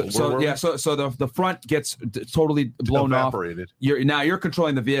right, so the front gets totally blown evaporated. Off. You're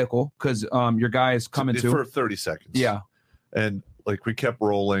controlling the vehicle because your guy is coming for 30 seconds. Yeah, and like we kept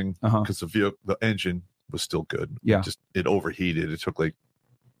rolling because the engine was still good. Yeah, it overheated. It took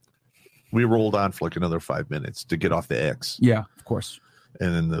we rolled on for like another 5 minutes to get off the X. Yeah, of course.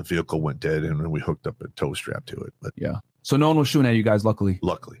 And then the vehicle went dead, and then we hooked up a tow strap to it. But yeah, so no one was shooting at you guys. Luckily.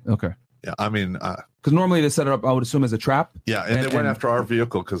 Okay. Yeah, I mean, because normally they set it up, I would assume, as a trap. Yeah, and they went after our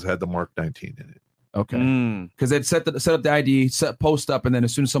vehicle because it had the Mark 19 in it. Okay. Because they'd set up the ID, post up, and then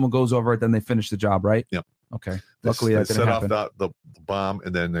as soon as someone goes over it, then they finish the job, right? Yep. Okay. Luckily, that didn't happen. Set off the bomb,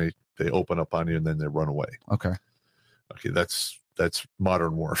 and then they open up on you, and then they run away. Okay. Okay, that's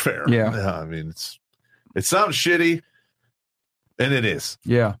modern warfare. Yeah. I mean, it sounds shitty, and it is.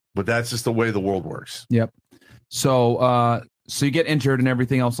 Yeah. But that's just the way the world works. Yep. So you get injured and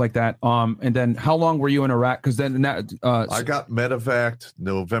everything else like that. And then how long were you in Iraq? Because then I got medevaced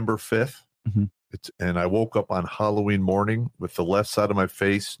November 5th. And I woke up on Halloween morning with the left side of my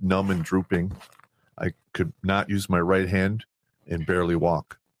face numb and drooping. I could not use my right hand and barely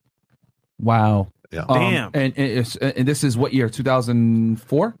walk. Wow. Yeah. Damn. And this is what year?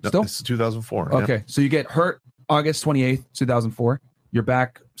 2004? No, still? This is 2004. Okay. Yeah. So you get hurt August 28th, 2004. You're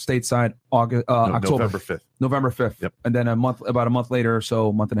back stateside October. November 5th. Yep. And then about a month later or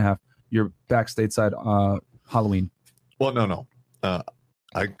so, month and a half, you're back stateside Halloween. Well, no. On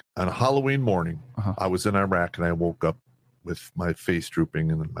a Halloween morning, I was in Iraq and I woke up with my face drooping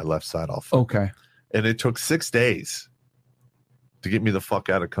and my left side off. Okay. And it took 6 days to get me the fuck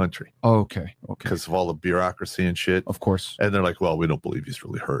out of country. Okay. Because of all the bureaucracy and shit. Of course. And they're like, well, we don't believe he's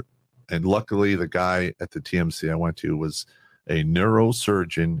really hurt. And luckily, the guy at the TMC I went to was a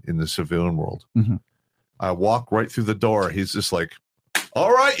neurosurgeon in the civilian world. Mm-hmm. I walk right through the door. He's just like,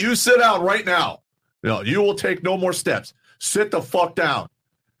 all right, you sit down right now. You will take no more steps. Sit the fuck down.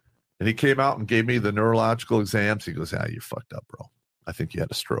 And he came out and gave me the neurological exams. He goes, you fucked up, bro. I think you had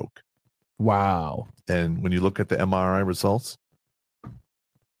a stroke. Wow. And when you look at the MRI results,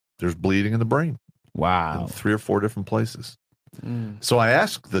 there's bleeding in the brain. Wow. In 3 or 4 different places. So I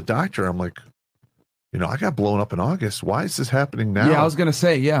asked the doctor, I'm like, I got blown up in August. Why is this happening now? Yeah, I was going to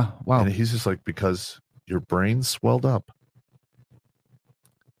say, yeah. Wow. And he's just like, because your brain swelled up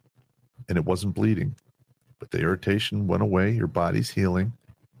and it wasn't bleeding, but the irritation went away. Your body's healing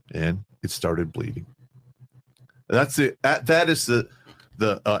and it started bleeding. That's it. That is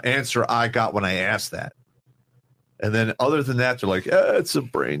the answer I got when I asked that. And then other than that, they're like, it's a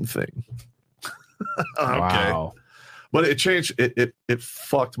brain thing. Okay. Wow. But it changed. It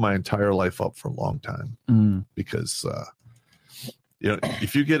fucked my entire life up for a long time because,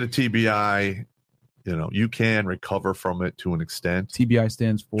 if you get a TBI, you can recover from it to an extent. TBI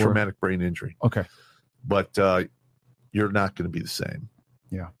stands for traumatic brain injury. Okay. But you're not going to be the same.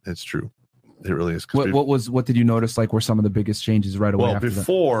 Yeah, it's true. It really is. What did you notice? Like, were some of the biggest changes right away? Well,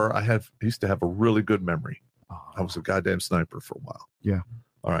 before I used to have a really good memory. I was a goddamn sniper for a while. Yeah.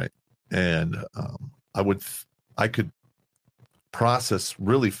 All right. And I could process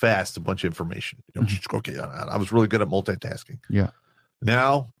really fast a bunch of information. Okay. I was really good at multitasking. Yeah.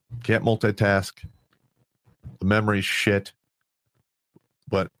 Now can't multitask. The memory's shit.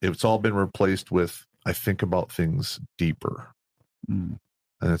 But it's all been replaced with I think about things deeper. And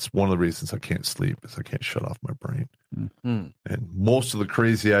it's one of the reasons I can't sleep is I can't shut off my brain. And most of the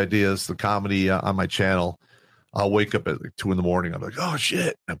crazy ideas, the comedy on my channel, I'll wake up at like 2 a.m. I'm like, oh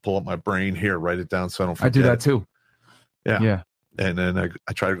shit. I pull up my brain here, write it down so I don't forget. I do that too. Yeah. Yeah. And then I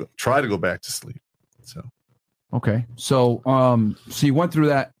try to go back to sleep. So okay. So so you went through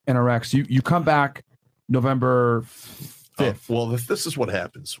that in Iraq. So you come back November 5th. Well, this is what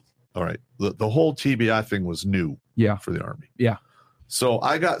happens. All right. The whole TBI thing was new for the Army. Yeah. So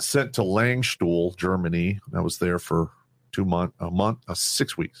I got sent to Langstuhl, Germany. I was there for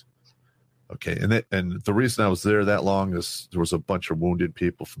 6 weeks. Okay. And the reason I was there that long is there was a bunch of wounded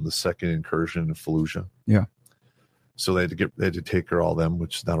people from the second incursion in Fallujah. Yeah. So they had to take care of all them,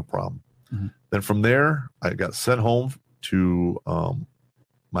 which is not a problem. Then from there, I got sent home to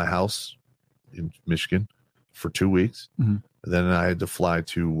my house in Michigan for 2 weeks. And then I had to fly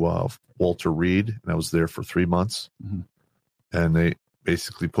to Walter Reed, and I was there for 3 months. And they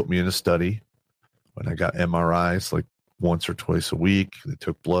basically put me in a study. When I got MRIs like once or twice a week, they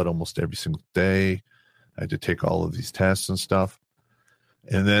took blood almost every single day. I had to take all of these tests and stuff.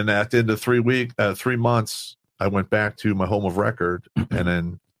 And then at the end of 3 months, I went back to my home of record, and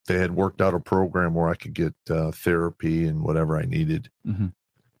then they had worked out a program where I could get therapy and whatever I needed,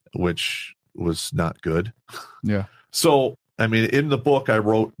 which was not good. Yeah. So, I mean, in the book, I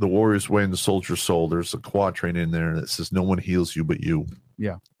wrote The Warrior's Way and the Soldier's Soul. There's a quatrain in there that says, no one heals you but you.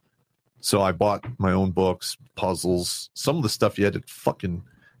 Yeah. So I bought my own books, puzzles, some of the stuff you had to fucking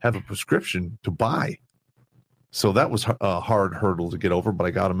have a prescription to buy. So that was a hard hurdle to get over, but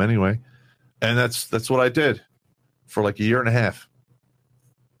I got them anyway. And that's what I did for like a year and a half.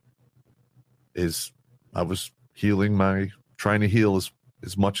 I was trying to heal as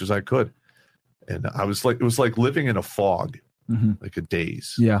much as I could. And it was like living in a fog, like a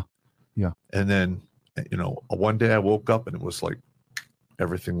daze. Yeah. Yeah. And then, one day I woke up and it was like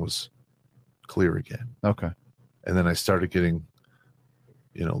everything was clear again. Okay. And then I started getting,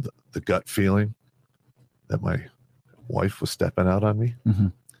 the gut feeling that my wife was stepping out on me.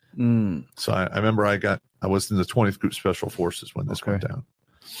 So I remember I was in the 20th Group Special Forces when this went down.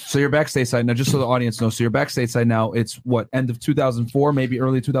 So you're back stateside now, just so the audience knows. So you're back stateside now. It's what, end of 2004, maybe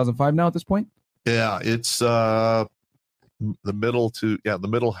early 2005 now at this point? Yeah, it's the middle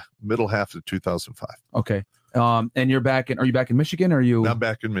half of 2005. Okay. And are you back in Michigan? I'm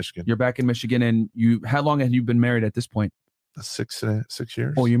back in Michigan. You're back in Michigan, and how long have you been married at this point? 6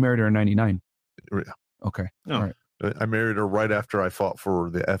 years. Oh, you married her in 99. Yeah. Okay. Oh. All right. I married her right after I fought for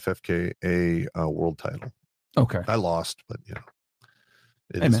the FFKA world title. Okay. I lost, but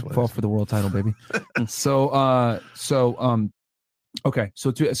hey man, fought for the world title, baby. Okay.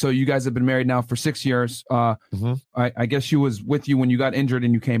 So you guys have been married now for 6 years. I guess she was with you when you got injured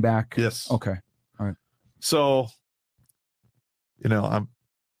and you came back. Yes. Okay. All right. So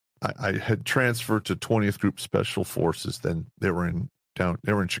I had transferred to 20th Group Special Forces. Then they were in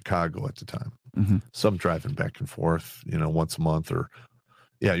Chicago at the time. Mm-hmm. So I'm driving back and forth, once a month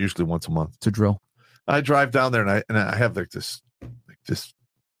usually once a month to drill. I drive down there and I have like this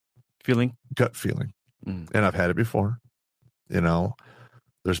gut feeling. And I've had it before.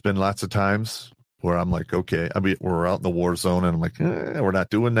 There's been lots of times where I'm like, okay, we're out in the war zone and I'm like, we're not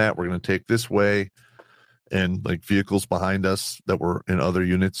doing that. We're going to take this way. And like vehicles behind us that were in other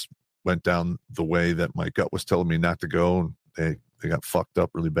units went down the way that my gut was telling me not to go. And they got fucked up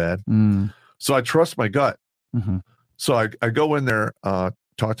really bad. So I trust my gut. Mm-hmm. So I go in there,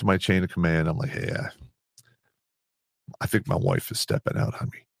 talk to my chain of command. I'm like, hey, I think my wife is stepping out on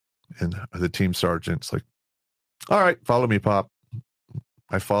me. And the team sergeant's like, all right, follow me, Pop.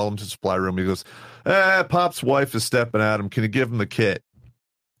 I follow him to the supply room. He goes, Pop's wife is stepping at him. Can you give him the kit?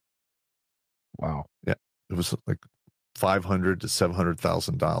 Wow. Yeah. It was like $500,000 to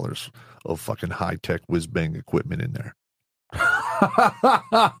 $700,000 of fucking high-tech whiz-bang equipment in there.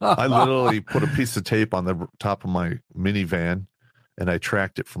 I literally put a piece of tape on the top of my minivan and I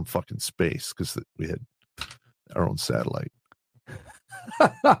tracked it from fucking space because we had our own satellite.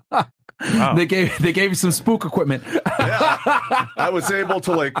 Wow. They gave you some spook equipment. Yeah, I was able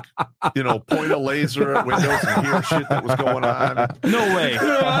to point a laser at windows and hear shit that was going on. No way.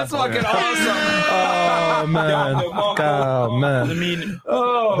 That's fucking awesome. Oh man. Oh man. I mean,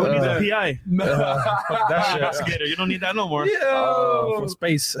 who needs a PI? That shit. You don't need that no more. From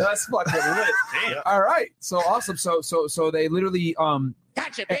space. That's fucking lit. Damn. All right. So awesome. So they literally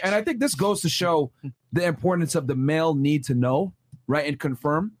gotcha, bitch. And I think this goes to show the importance of the male need to know, right, and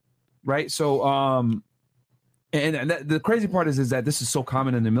confirm. Right. So, the crazy part is that this is so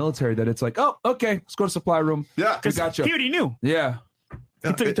common in the military that it's like, oh, okay, let's go to supply room. Yeah. We got you. He already knew. Yeah.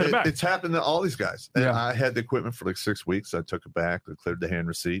 He took it to the back. It's happened to all these guys. And yeah. I had the equipment for like 6 weeks. I took it back. I cleared the hand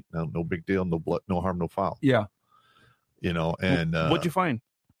receipt. No big deal. No blood, no harm, no foul. Yeah. And what'd you find?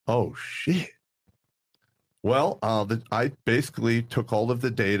 Oh, shit. Well, I basically took all of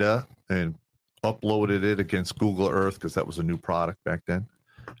the data and uploaded it against Google Earth because that was a new product back then.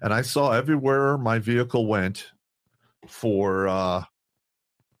 And I saw everywhere my vehicle went for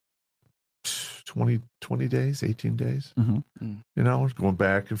 20 days, 18 days. Mm-hmm. Going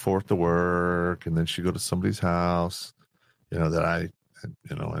back and forth to work. And then she'd go to somebody's house, and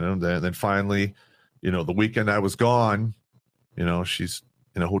then finally, the weekend I was gone, she's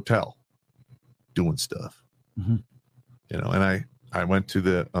in a hotel doing stuff, mm-hmm. And I went to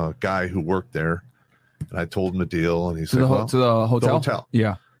the guy who worked there. And I told him the deal, and he said, to the hotel? The hotel.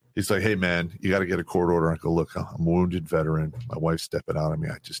 Yeah. He's like, hey, man, you got to get a court order. I go, look, I'm a wounded veteran. My wife's stepping out on me.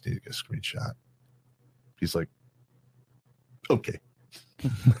 I just need to get a screenshot. He's like, okay.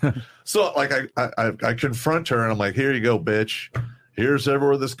 So, I confront her, and I'm like, here you go, bitch. Here's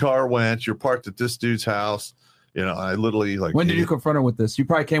everywhere this car went. You're parked at this dude's house. I literally, When did you confront her with this? You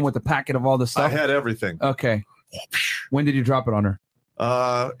probably came with a packet of all this stuff? I had everything. Okay. When did you drop it on her?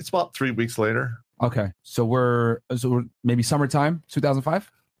 It's about 3 weeks later. Okay, so we're maybe summertime,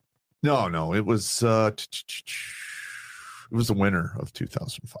 2005. No, it was the winter of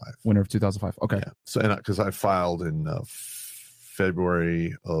 2005. Winter of 2005. Okay, yeah. So because I filed in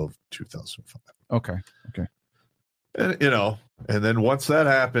February of 2005. Okay. And and then once that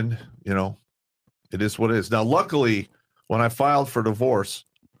happened, it is what it is. Now, luckily, when I filed for divorce,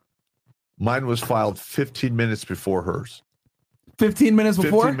 mine was filed 15 minutes before hers. 15 minutes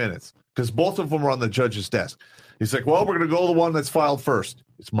before? 15 minutes. Because both of them were on the judge's desk. He's like, well, we're going to go to the one that's filed first.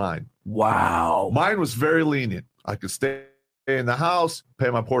 It's mine. Wow. Mine was very lenient. I could stay in the house, pay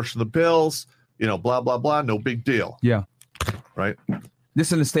my portion of the bills, blah, blah, blah. No big deal. Yeah. Right? This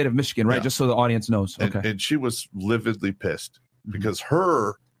is in the state of Michigan, right? Yeah. Just so the audience knows. Okay. And she was lividly pissed because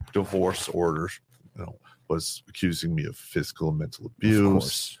her divorce orders, was accusing me of physical and mental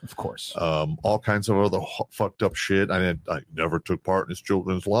abuse. Of course. All kinds of other fucked up shit. I never took part in his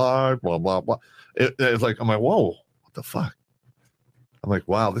children's life, blah, blah, blah. It's like, I'm like, whoa, what the fuck? I'm like,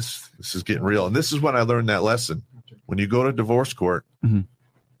 wow, this is getting real. And this is when I learned that lesson. When you go to divorce court,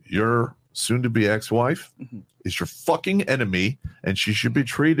 your soon-to-be ex-wife is your fucking enemy, and she should be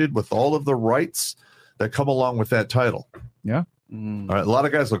treated with all of the rights that come along with that title. Yeah. All right, a lot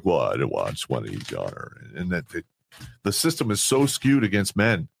of guys like, well, I just want to eat honor, and that the system is so skewed against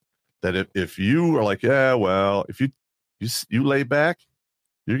men that if you are like, yeah, well, if you lay back,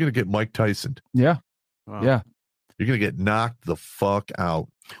 you're gonna get Mike Tyson. Yeah, wow. Yeah, you're gonna get knocked the fuck out.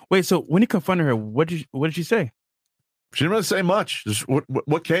 Wait, so when you confronted her, what did she say? She didn't really say much. Just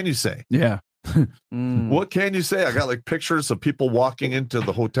what can you say? Yeah, what can you say? I got like pictures of people walking into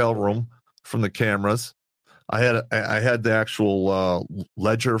the hotel room from the cameras. I had the actual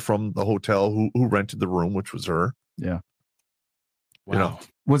ledger from the hotel who rented the room, which was her. Yeah. Wow. You know,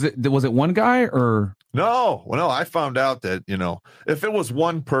 was it one guy or no? Well, no, I found out that, you know, if it was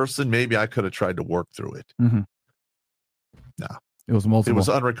one person, maybe I could have tried to work through it. Mm-hmm. No, it was multiple. It was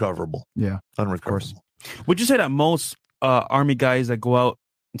unrecoverable. Yeah, unrecoverable. Would you say that most Army guys that go out,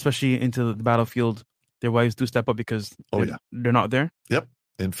 especially into the battlefield, their wives do step up because they're not there? Yep.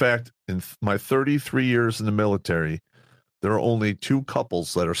 In fact, in my 33 years in the military, there are only 2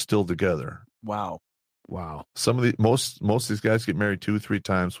 couples that are still together. Wow. Some of the most of these guys get married 2-3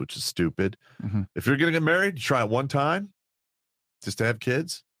 times, which is stupid. Mm-hmm. If you're going to get married, you try it one time just to have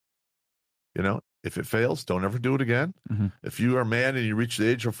kids. You know, if it fails, don't ever do it again. Mm-hmm. If you are a man and you reach the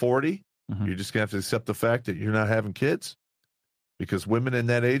age of 40, you're just going to have to accept the fact that you're not having kids, because women in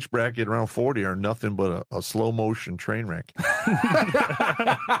that age bracket around 40 are nothing but a slow motion train wreck.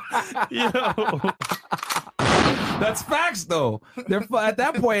 That's facts, though. They're at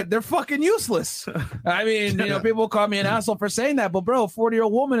that point, they're fucking useless. I mean, you know, people call me an asshole for saying that, but bro,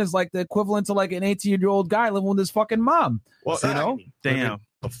 40-year-old woman is like the equivalent to like an 18-year-old guy living with his fucking mom. Well, you know, damn,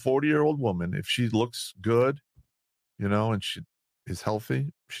 a 40-year-old woman, if she looks good, you know, and she is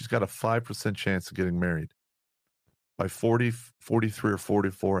healthy, she's got a 5% chance of getting married. By 40, 43 or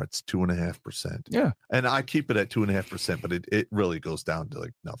 44, it's 2.5%. Yeah. And I keep it at 2.5%, but it really goes down to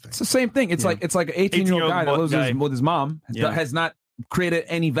like nothing. It's the same thing. It's like an 18-year-old guy that lives with his mom that has not created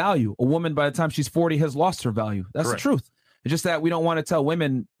any value. A woman, by the time she's 40, has lost her value. That's Correct. The truth. It's just that we don't want to tell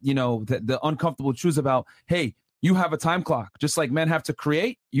women, you know, the uncomfortable truths about, hey, you have a time clock. Just like men have to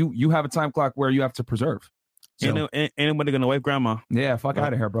create, you have a time clock where you have to preserve. So, anybody gonna wife grandma? Yeah, fuck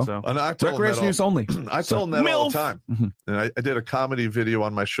out of here, bro. So. And I recreation use only. I tell them that all the time. Mm-hmm. And I did a comedy video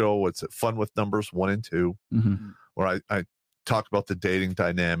on my show. It's at Fun with Numbers 1 and 2, where I talk about the dating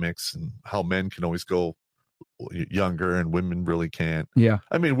dynamics and how men can always go younger and women really can't. Yeah,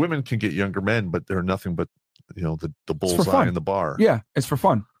 I mean, women can get younger men, but they're nothing but, you know, the bullseye in the bar. Yeah, it's for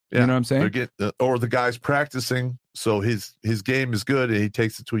fun. Yeah. You know what I'm saying? Or the guy's practicing, so his game is good, and he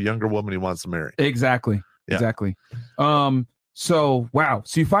takes it to a younger woman he wants to marry. Exactly. Yeah. Exactly. So wow.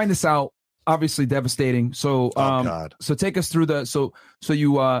 So you find this out, obviously devastating. So God. So take us through the so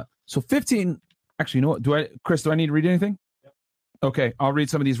 15. Actually, you know what? Chris, do I need to read anything? Yep. Okay, I'll read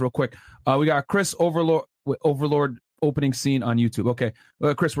some of these real quick. We got Chris Overlord opening scene on YouTube. Okay,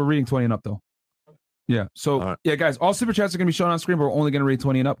 Chris, we're reading 20 and up though. Yeah. So yeah, guys, all super chats are gonna be shown on screen, but we're only gonna read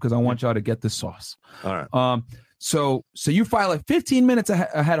 20 and up because I want y'all to get this sauce. All right. So you file like 15 minutes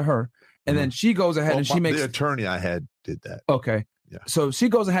ahead of her. And then she goes ahead and she makes the attorney I had did that. Okay. Yeah. So she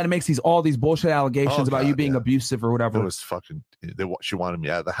goes ahead and makes all these bullshit allegations about you being abusive or whatever. It was fucking. She wanted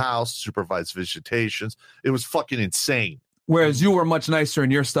me out of the house, supervised visitations. It was fucking insane. Whereas you were much nicer in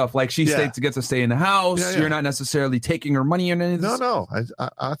your stuff. Like she gets to stay in the house. Yeah, yeah. You're not necessarily taking her money or anything. No.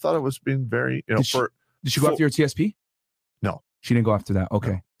 I thought it was being very. You know, did she go after your TSP? No. She didn't go after that.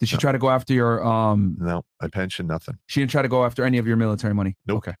 Okay. No. Did she try to go after your No, my pension, nothing. She didn't try to go after any of your military money?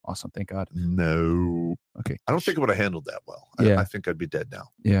 Nope. Okay, awesome. Thank God. No. Okay. I don't think I would have handled that well. I think I'd be dead now.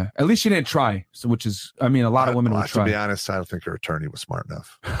 Yeah. At least she didn't try. So which is, I mean, a lot of women would try. To be honest, I don't think her attorney was smart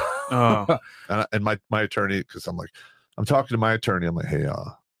enough. And my attorney, because I'm talking to my attorney, I'm like, hey,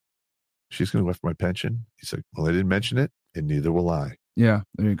 she's gonna go after my pension. He's like, well, I didn't mention it, and neither will I. Yeah,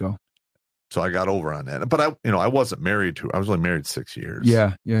 there you go. So I got over on that, but I wasn't married to her. I was only married 6 years.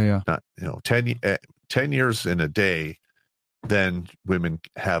 Yeah. Not 10 years in a day, then women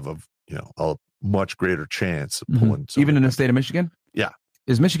have a much greater chance of pulling. Even in the state of Michigan. Yeah.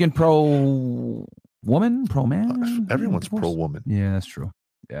 Is Michigan pro woman, pro man? Everyone's pro woman. Yeah, that's true.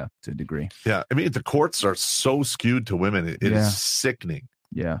 Yeah, to a degree. Yeah, I mean the courts are so skewed to women. It is sickening.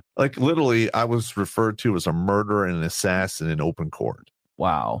 Yeah. Like literally, I was referred to as a murderer and an assassin in open court.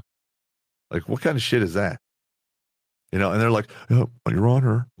 Wow. Like, what kind of shit is that? You know, and they're like, Your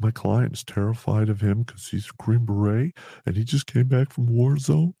Honor, my client is terrified of him because he's a Green Beret and he just came back from war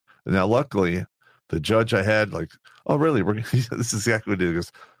zone. And now, luckily, the judge I had, like, oh, really? This is exactly what he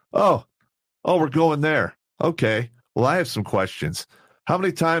goes, oh, we're going there. Okay. Well, I have some questions. How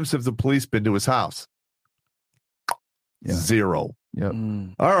many times have the police been to his house? Yeah. 0. Yep.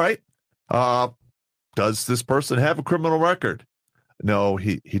 All right. Does this person have a criminal record? No,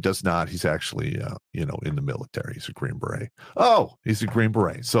 he does not. He's actually, in the military. He's a Green Beret. Oh, he's a Green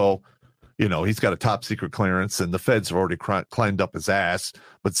Beret. So, he's got a top secret clearance and the feds have already climbed up his ass.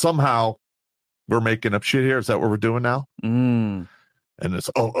 But somehow we're making up shit here. Is that what we're doing now? And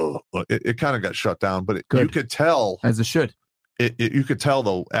it's, it kind of got shut down. But you could tell. As it should. You could tell,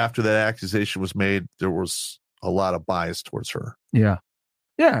 though, after that accusation was made, there was a lot of bias towards her. Yeah.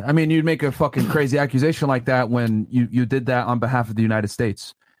 Yeah, I mean, you'd make a fucking crazy accusation like that when you did that on behalf of the United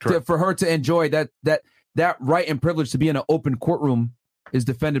States. For her to enjoy that right and privilege to be in an open courtroom is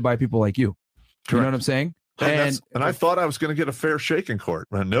defended by people like you. Correct. You know what I'm saying? And I thought I was going to get a fair shake in court.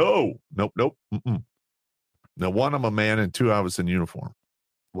 No, nope. Mm-mm. Now, one, I'm a man, and two, I was in uniform.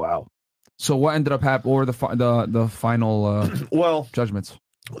 Wow. So what ended up happening, or the final judgments?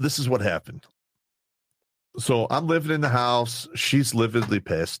 This is what happened. So I'm living in the house. She's lividly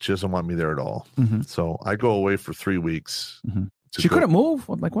pissed. She doesn't want me there at all. Mm-hmm. So I go away for 3 weeks. Mm-hmm. She couldn't move?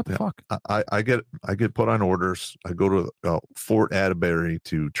 Like, what the fuck? I get put on orders. I go to Fort Atterbury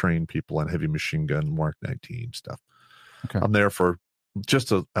to train people on heavy machine gun Mark 19 stuff. Okay. I'm there for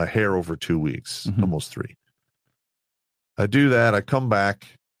just a hair over 2 weeks, almost 3. I do that. I come back,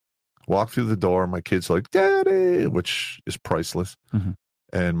 walk through the door. My kid's like, Daddy, which is priceless. Mm-hmm.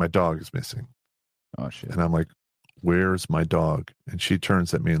 And my dog is missing. Oh, shit. And I'm like, where's my dog? And she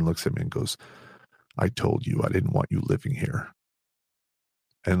turns at me and looks at me and goes, I told you I didn't want you living here.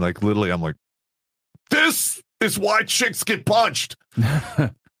 And like, literally, I'm like, this is why chicks get punched.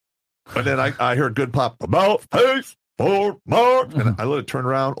 And then I heard good pop, about face for Mark. And I let it turn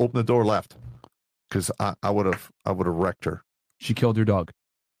around, open the door, left. Because I would have wrecked her. She killed your dog.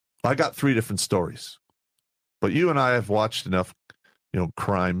 I got 3 different stories. But you and I have watched enough,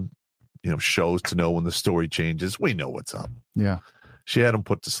 crime, shows to know when the story changes. We know what's up. Yeah. She had him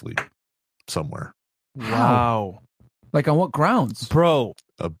put to sleep somewhere. Wow. Like on what grounds? Bro.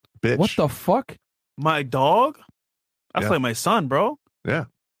 A bitch. What the fuck? My dog? That's like my son, bro. Yeah.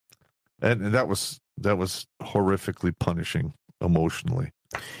 And that was horrifically punishing emotionally.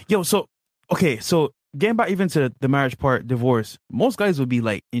 Yo, so getting back even to the marriage part, divorce, most guys would be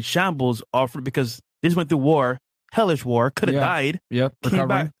like in shambles because they just went through war, hellish war, could have died. Yep. Came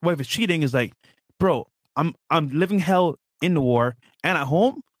back. Wife is cheating. Is like, bro, I'm living hell in the war and at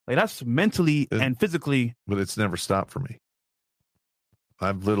home. Like that's mentally and physically. But it's never stopped for me.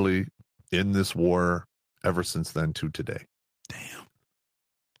 I'm literally in this war ever since then to today. Damn.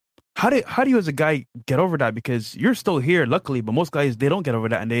 How do you as a guy get over that? Because you're still here, luckily, but most guys, they don't get over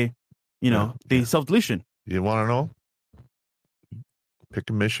that and they self-deletion. You want to know? Pick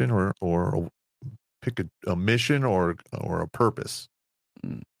a mission or pick a mission or a purpose.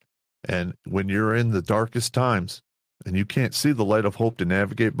 And when you're in the darkest times and you can't see the light of hope to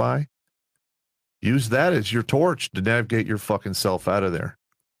navigate by, use that as your torch to navigate your fucking self out of there.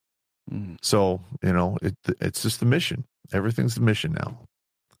 So, it's just the mission. Everything's the mission now.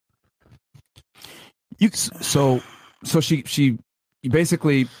 So she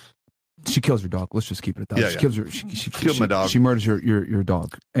basically she kills your dog. Let's just keep it at that. She kills she killed my dog. She murders your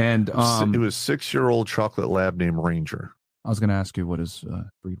dog. And it was 6-year-old chocolate lab named Ranger. I was gonna ask you what his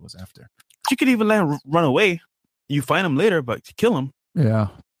breed was after. She could even let him run away. You find him later, but you kill him. Yeah.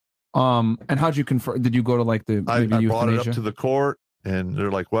 And how'd you confirm? Did you go to like the? I brought it up to the court, and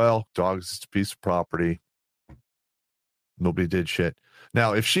they're like, "Well, dog's a piece of property. Nobody did shit."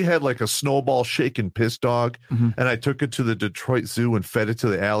 Now, if she had like a snowball shaking piss dog, and I took it to the Detroit Zoo and fed it to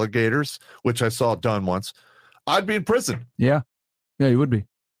the alligators, which I saw done once, I'd be in prison. Yeah, you would be.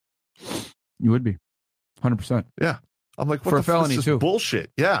 You would be, 100%. Yeah, I'm like, what for a felony this too.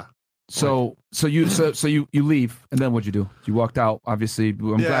 Bullshit. Yeah. So you leave, and then what'd you do? You walked out. Obviously,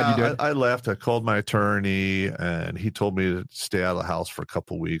 I'm glad you did. I left. I called my attorney, and he told me to stay out of the house for a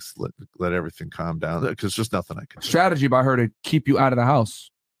couple of weeks, let everything calm down, because there's nothing I could do. Strategy by her to keep you out of the house.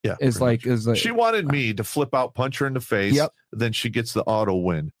 Yeah, is like she wanted me to flip out, punch her in the face. Yep. Then she gets the auto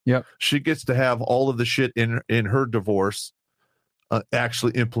win. Yep. She gets to have all of the shit in her divorce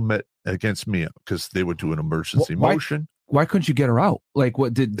actually implement against me, because they would do an emergency motion. Why couldn't you get her out? Like,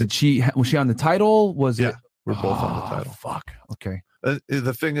 what did she? Was she on the title? Was it? We're both on the title. Fuck. Okay.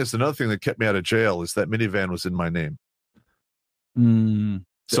 The thing is, another thing that kept me out of jail is that minivan was in my name.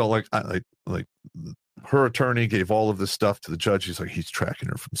 So like her attorney gave all of this stuff to the judge. He's like, he's tracking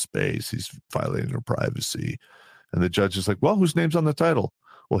her from space. He's violating her privacy. And the judge is like, well, whose name's on the title?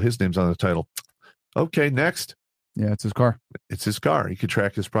 Well, his name's on the title. Okay, next. Yeah, it's his car. It's his car. He can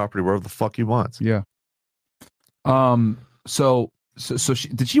track his property wherever the fuck he wants. Yeah. So she,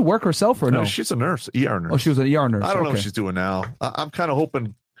 did she work herself or no? She's a nurse, ER nurse. Oh, she was an ER nurse. I don't know what she's doing now. I'm kind of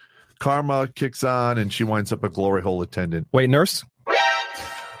hoping karma kicks on and she winds up a glory hole attendant. Wait, nurse?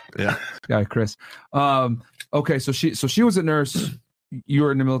 Yeah. Guy, Chris. Okay, so she was a nurse. You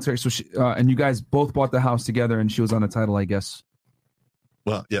were in the military, so she and you guys both bought the house together, and she was on the title, I guess.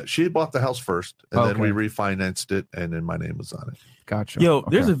 Well, yeah, she bought the house first, and then we refinanced it, and then my name was on it. Gotcha. Yo,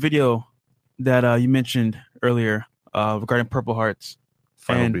 there's a video that you mentioned earlier regarding Purple Hearts.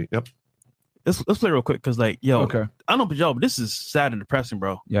 Final beat. Yep. let's play real quick because like okay. I don't know y'all, but this is sad and depressing,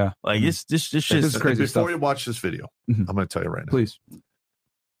 bro. Yeah, like this shit is crazy. Before you watch this video, I'm going to tell you right now, please.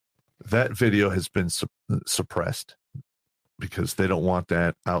 That video has been suppressed because they don't want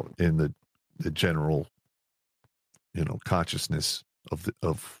that out in the general, consciousness of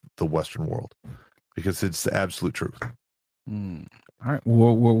the Western world, because it's the absolute truth. All right,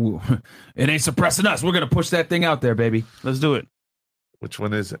 well, it ain't suppressing us. We're gonna push that thing out there, baby. Let's do it. Which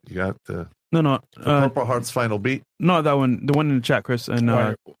one is it? You got the Purple Heart's Final Beat? No, that one, the one in the chat, Chris. And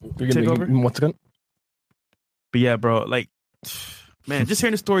take over. Once again. But yeah, bro, like, man, just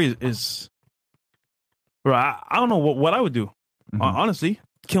hearing the story is bro. I don't know what I would do. Honestly,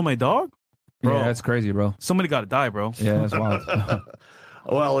 kill my dog, bro. Yeah, that's crazy, bro. Somebody got to die, bro. Yeah, that's wild.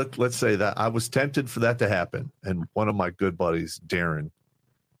 Well, let's say that I was tempted for that to happen, and one of my good buddies, Darren,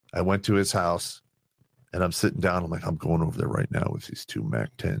 I went to his house, and I'm sitting down. I'm like, I'm going over there right now with these 2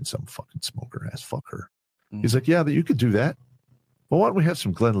 MAC-10s, some fucking smoker ass fucker. He's like, yeah, you could do that. Well, why don't we have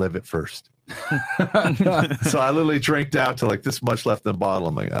some Glenlivet first? So I literally drank down to like this much left in the bottle.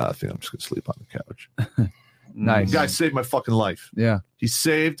 I'm like, I think I'm just gonna sleep on the couch. Nice. The guy saved my fucking life. Yeah, he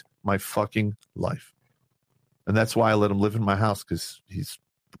saved my fucking life. And that's why I let him live in my house, because he's,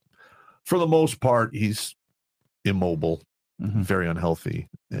 for the most part, he's immobile, very unhealthy,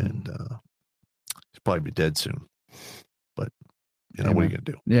 and he'll probably be dead soon. But, what are you going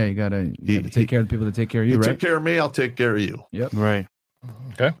to do? Yeah, you got to take care of the people that take care of you, right? Take care of me, I'll take care of you. Yep. Right.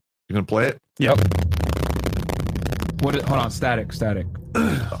 Okay. You going to play it? Yep. Hold on, static.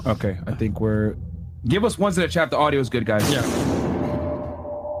 Okay, I think we're... Give us ones in the chat. The audio is good, guys. Yeah.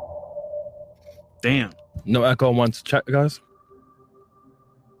 Damn. No echo once. Check, guys.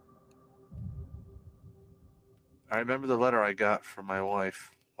 I remember the letter I got from my wife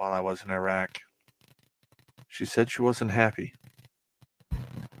while I was in Iraq. She said she wasn't happy.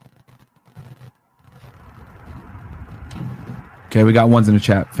 Okay, we got ones in the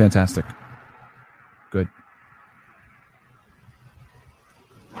chat. Fantastic. Good.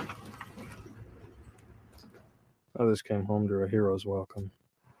 I just came home to a hero's welcome.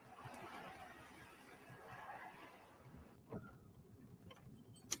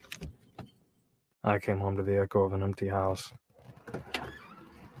 I came home to the echo of an empty house.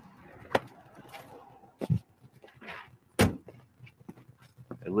 I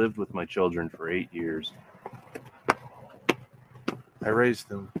lived with my children for 8 years. I raised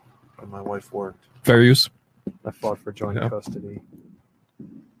them when my wife worked. Fair use. I fought for joint custody.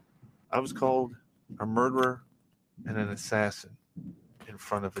 I was called a murderer and an assassin in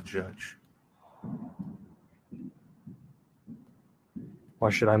front of a judge. Why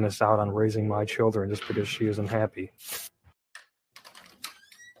should I miss out on raising my children just because she isn't happy?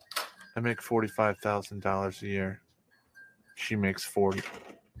 I make $45,000 a year. She makes $40,000.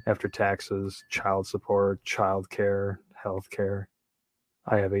 After taxes, child support, child care, health care,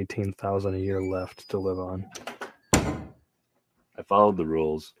 I have $18,000 a year left to live on. I followed the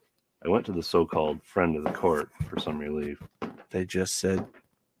rules. I went to the so-called friend of the court for some relief. They just said,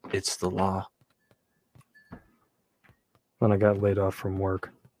 it's the law. Then I got laid off from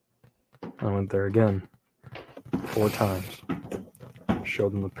work. I went there again 4 times.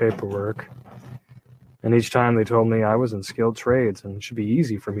 Showed them the paperwork. And each time they told me I was in skilled trades and it should be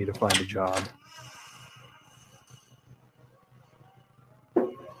easy for me to find a job.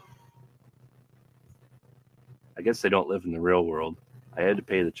 I guess they don't live in the real world. I had to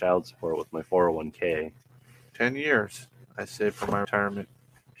pay the child support with my 401k. 10 years I saved for my retirement.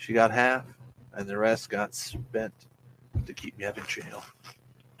 She got half, and the rest got spent to keep me out of jail.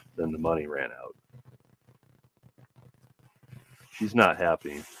 Then the money ran out. She's not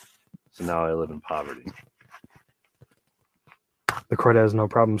happy, so now I live in poverty. The court has no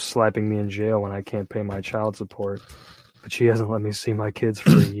problem slapping me in jail when I can't pay my child support, but she hasn't let me see my kids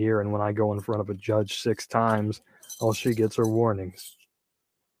for a year, and when I go in front of a judge 6 times, all she gets are warnings.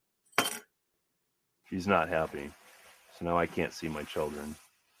 She's not happy, so now I can't see my children.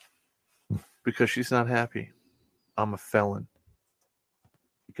 Because she's not happy, I'm a felon.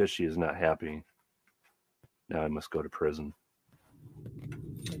 Because she is not happy, now I must go to prison.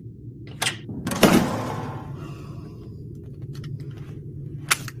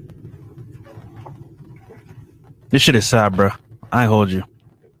 This shit is sad, bro. I hold you.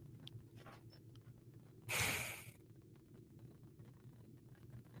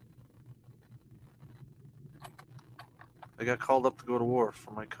 I got called up to go to war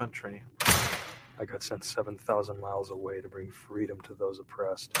for my country. I got sent 7,000 miles away to bring freedom to those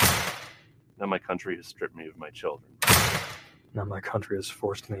oppressed. Now my country has stripped me of my children. Now my country has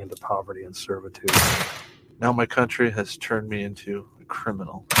forced me into poverty and servitude. Now my country has turned me into a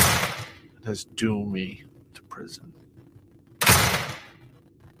criminal. and has doomed me to prison.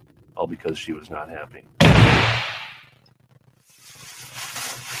 All because she was not happy.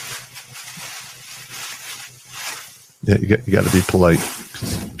 Yeah, you got to be polite.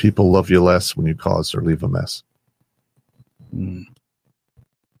 People love you less when you cause or leave a mess. Mm.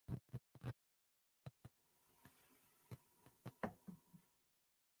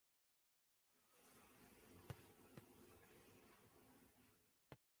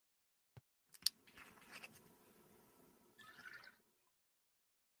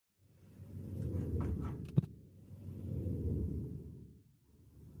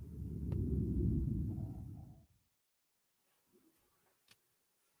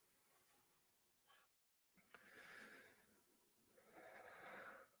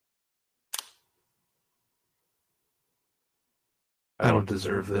 I don't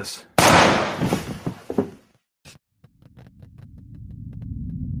deserve this.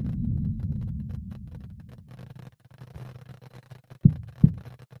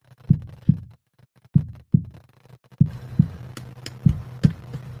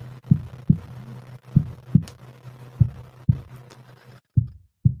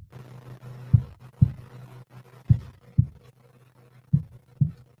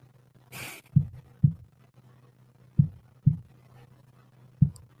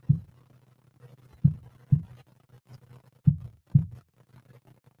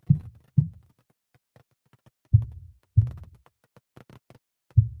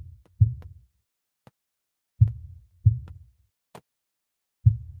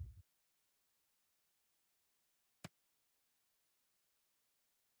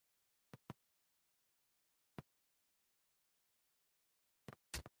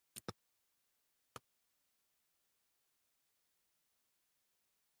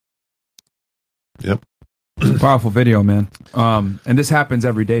 Yep. Powerful video, man. And this happens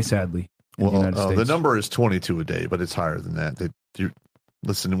every day, sadly. Well, the number is 22 a day, but it's higher than that.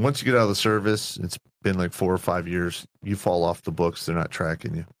 Listen, once you get out of the service, it's been like 4 or 5 years, you fall off the books. They're not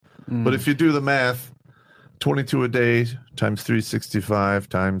tracking you. But if you do the math, 22 a day times 365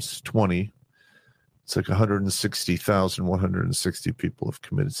 times 20, it's like 160,160 people have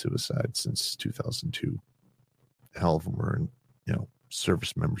committed suicide since 2002. Hell of them are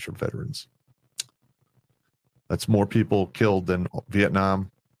service members or veterans. That's more people killed than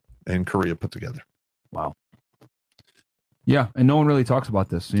Vietnam and Korea put together. Wow. Yeah, and no one really talks about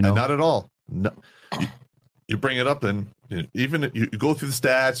this, And not at all. No. You bring it up, and even you go through the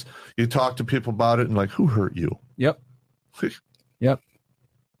stats, you talk to people about it, and like, who hurt you? Yep. Yep.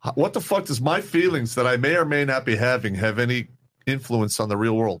 What the fuck does my feelings that I may or may not be having have any influence on the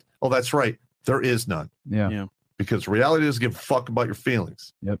real world? Oh, that's right. There is none. Yeah. Because reality doesn't give a fuck about your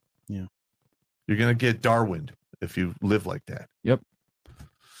feelings. Yep. Yeah. You're going to get Darwined if you live like that. Yep.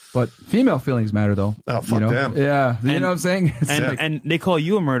 But female feelings matter, though. Oh, fuck them. Yeah. You know what I'm saying? And they call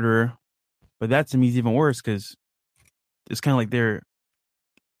you a murderer, but that to me is even worse because it's kind of like they're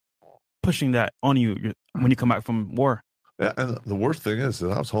pushing that on you when you come back from war. Yeah, and the worst thing is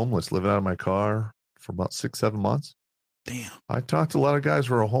that I was homeless, living out of my car for about 6-7 months. Damn. I talked to a lot of guys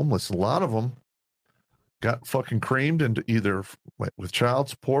who are homeless. A lot of them got fucking creamed into either with child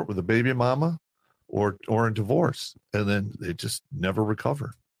support with a baby mama or in divorce, and then they just never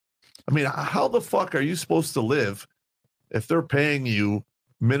recover. I mean, how the fuck are you supposed to live if they're paying you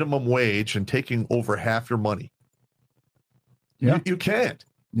minimum wage and taking over half your money? Yeah. You can't.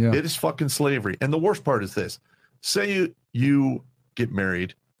 Yeah. It is fucking slavery. And the worst part is this. Say you get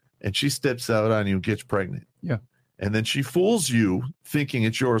married and she steps out on you and gets pregnant. Yeah. And then she fools you thinking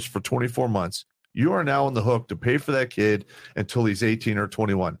it's yours for 24 months. You are now on the hook to pay for that kid until he's 18 or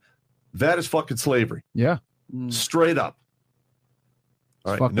 21. That is fucking slavery. Yeah. Straight up.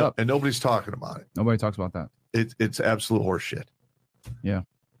 All right. Fucked up. And nobody's talking about it. Nobody talks about that. It's absolute horseshit. Yeah.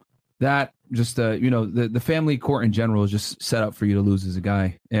 That just the family court in general is just set up for you to lose as a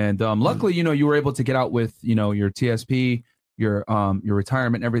guy. And luckily, you were able to get out with your TSP, your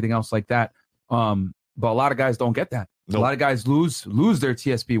retirement, and everything else like that. But a lot of guys don't get that. Nope. A lot of guys lose their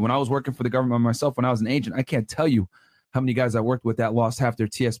TSP. When I was working for the government myself, when I was an agent, I can't tell you how many guys I worked with that lost half their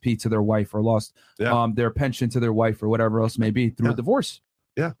TSP to their wife or lost their pension to their wife or whatever else may be through a divorce.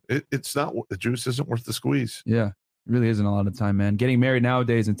 Yeah, it's not, the juice isn't worth the squeeze. Yeah, it really isn't a lot of time, man. Getting married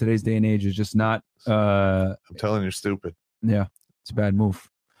nowadays in today's day and age is just not. I'm telling you, stupid. Yeah, it's a bad move.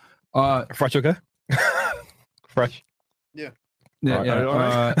 Fresh, okay? Fresh. Yeah.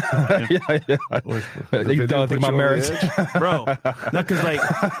 Yeah. You don't think about marriage, bro? Not because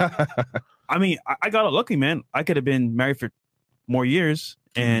I mean, I got lucky, man. I could have been married for more years,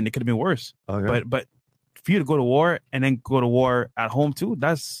 and it could have been worse. Oh, yeah. But for you to go to war and then go to war at home too,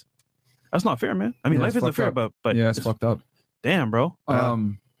 that's That's not fair, man. I mean, life isn't fair, but yeah, it's fucked up. Damn, bro.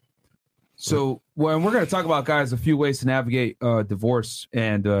 So when we're going to talk about, guys, a few ways to navigate divorce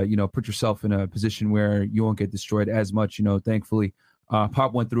and put yourself in a position where you won't get destroyed as much. Thankfully,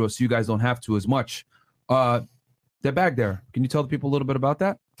 Pop went through it, so you guys don't have to as much. That bag there, can you tell the people a little bit about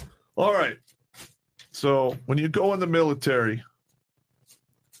that? All right. So when you go in the military,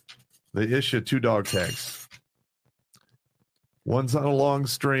 they issue 2 dog tags. One's on a long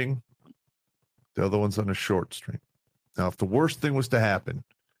string, the other one's on a short string. Now, if the worst thing was to happen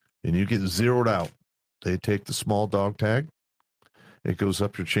and you get zeroed out, they take the small dog tag, it goes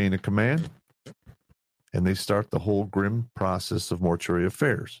up your chain of command, and they start the whole grim process of mortuary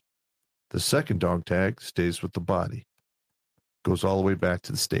affairs. The second dog tag stays with the body, goes all the way back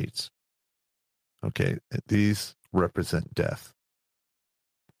to the States. Okay, these represent death.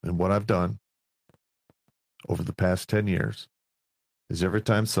 And what I've done over the past 10 years is every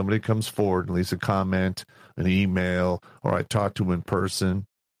time somebody comes forward and leaves a comment, an email, or I talk to them in person,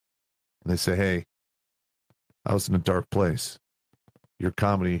 and they say, hey, I was in a dark place. Your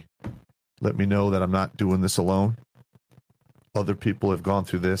comedy let me know that I'm not doing this alone. Other people have gone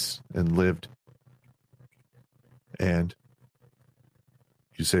through this and lived. And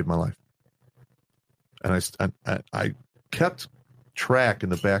you saved my life. And I kept track in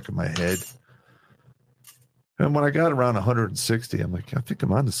the back of my head. And when I got around 160, I'm like, I think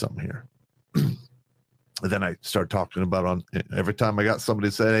I'm onto something here. And then I started talking about every time I got somebody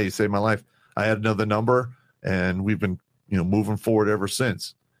to say, hey, you saved my life, I had another number, and we've been, moving forward ever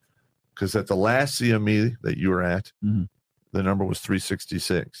since. Because at the last CME that you were at, the number was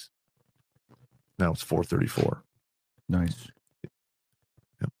 366. Now it's 434. Nice.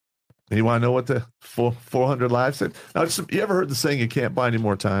 Yep. And you want to know what the 400 lives said? Now, you ever heard the saying, you can't buy any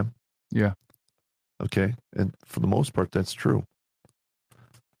more time? Yeah. Okay. And for the most part, that's true.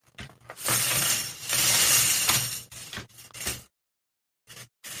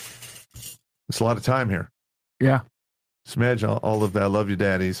 It's a lot of time here. Yeah. Just imagine all of that. I love you,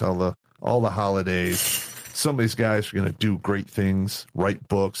 daddies. All the holidays. Some of these guys are going to do great things, write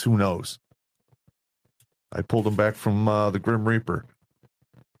books. Who knows? I pulled them back from the Grim Reaper,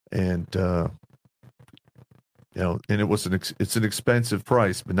 and and it's an expensive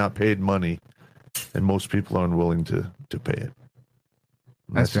price, but not paid money, and most people are unwilling to pay it.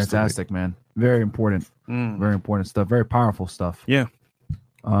 And that's fantastic, man. Very important. Very important stuff. Very powerful stuff. Yeah.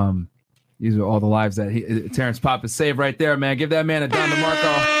 These are all the lives that Terrence Pop has saved right there, man. Give that man a Don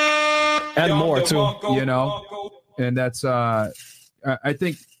DeMarco. And more, too. And that's, I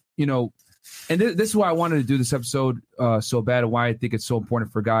think, and this is why I wanted to do this episode so bad, and why I think it's so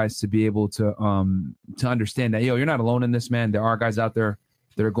important for guys to be able to understand that, you're not alone in this, man. There are guys out there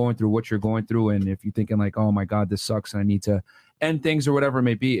that are going through what you're going through. And if you're thinking like, oh my God, this sucks and I need to end things or whatever it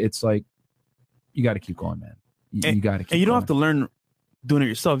may be, it's like, you got to keep going, man. You got to keep going. And you don't have to learn doing it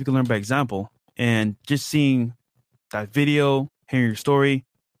yourself. You can learn by example, and just seeing that video, hearing your story,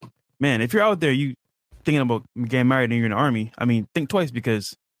 man. If you're out there, you thinking about getting married and you're in the army, I mean, think twice,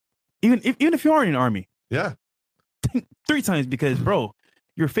 because even if you are in the army, yeah, think 3 times, because bro,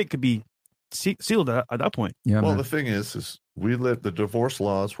 your fate could be sealed at that point. Yeah. Well, man. the thing is the divorce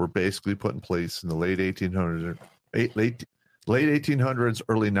laws were basically put in place in the late 1800s, late 1800s,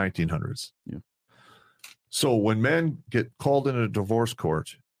 early 1900s. Yeah. So when men get called into a divorce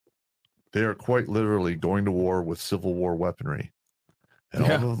court, they are quite literally going to war with Civil War weaponry. And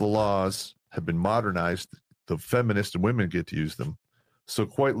all of the laws have been modernized. The feminists and women get to use them. So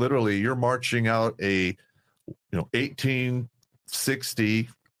quite literally, you're marching out a 1860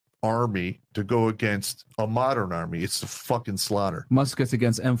 army to go against a modern army. It's a fucking slaughter. Muskets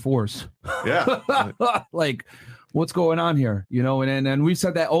against M4s. Yeah. Like, what's going on here? And we've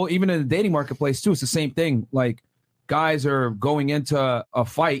said that, even in the dating marketplace too, it's the same thing. Like, guys are going into a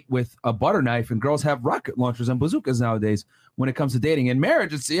fight with a butter knife, and girls have rocket launchers and bazookas nowadays when it comes to dating. And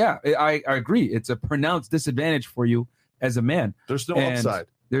marriage, I agree. It's a pronounced disadvantage for you as a man. There's no upside.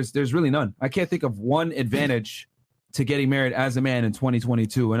 There's really none. I can't think of one advantage to getting married as a man in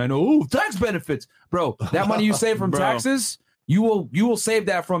 2022. And I know, tax benefits, bro. That money you save from taxes, you will save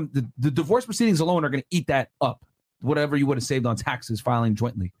that from the divorce proceedings alone are going to eat that up. Whatever you would have saved on taxes filing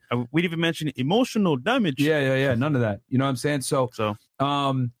jointly. We didn't even mention emotional damage. Yeah. None of that. You know what I'm saying? So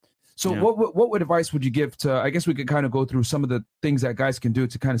what advice would you give to, I guess we could kind of go through some of the things that guys can do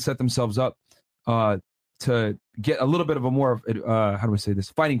to kind of set themselves up to get a little bit of a more of, how do I say this,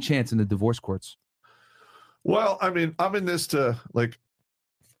 fighting chance in the divorce courts? Well, I mean, I'm in this to like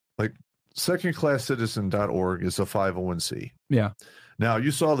secondclasscitizen.org is a 501c. Yeah. Now, you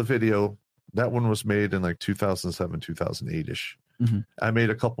saw the video. That one was made in like 2007, 2008-ish. I made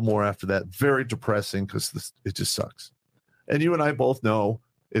a couple more after that. Very depressing because it just sucks. And you and I both know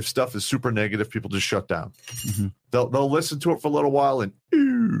if stuff is super negative, people just shut down. They'll listen to it for a little while, and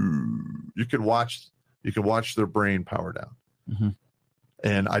you can watch their brain power down.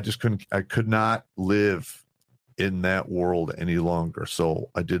 And I could not live in that world any longer. So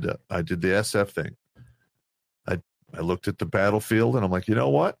I did the SF thing. I looked at the battlefield and I'm like, you know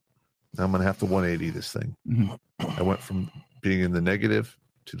what? I'm going to have to 180 this thing. I went from being in the negative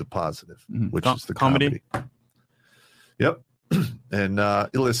to the positive, which is the comedy. Yep. And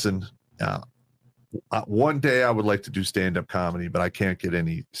listen, one day I would like to do stand-up comedy, but I can't get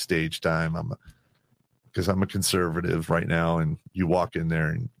any stage time. Because I'm a conservative right now, and you walk in there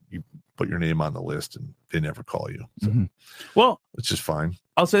and you put your name on the list and they never call you. So, well, it's just fine.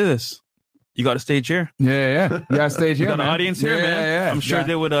 I'll say this. You got a stage here. Yeah. You got a stage here. You got an audience here, man. Yeah. I'm sure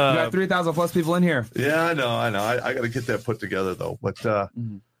they would. You got 3,000 plus people in here. Yeah, I know. I got to get that put together, though. But,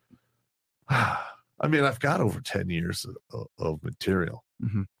 I mean, I've got over 10 years of material.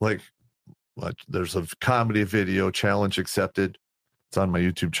 Like, there's a comedy video, challenge accepted. It's on my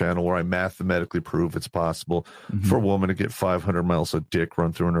YouTube channel where I mathematically prove it's possible for a woman to get 500 miles of dick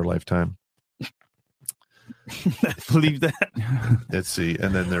run through in her lifetime. I believe that. Let's see.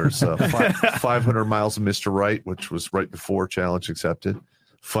 And then there's 500 miles of Mr. Right, which was right before challenge accepted.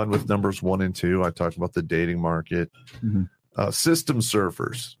 Fun with numbers 1 and 2. I talked about the dating market. System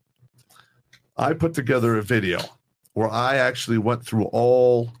servers. I put together a video where I actually went through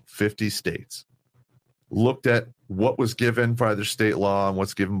all 50 states, looked at what was given by either state law and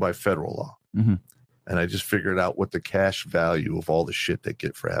what's given by federal law. And I just figured out what the cash value of all the shit they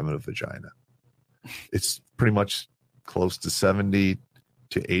get for having a vagina. It's pretty much close to 70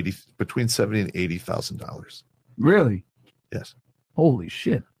 to 80, between 70 and $80,000. Really? Yes. Holy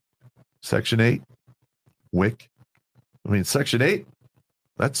shit. Section 8, WIC. I mean, Section 8,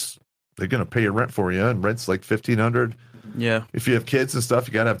 they're going to pay your rent for you, and rent's like $1,500. Yeah. If you have kids and stuff,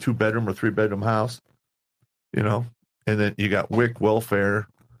 you got to have 2-bedroom or 3-bedroom house, you know, and then you got WIC, welfare.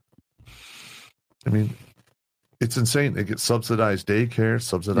 I mean, it's insane. They get subsidized daycare,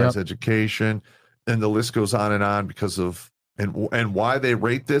 subsidized education, and the list goes on because of, and why they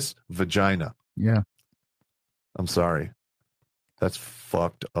rate this vagina. Yeah. I'm sorry. That's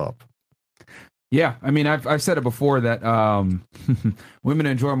fucked up. Yeah, I mean, I've said it before that women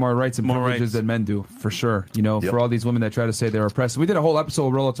enjoy more rights and privileges than men do, for sure. You know, for all these women that try to say they're oppressed. We did a whole episode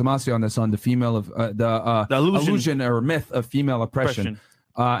with Rollo Tomassi on this, on the female of the illusion or myth of female oppression.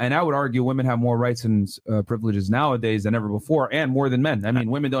 And I would argue women have more rights and privileges nowadays than ever before, and more than men. I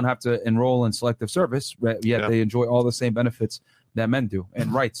mean, women don't have to enroll in selective service, yet they enjoy all the same benefits that men do,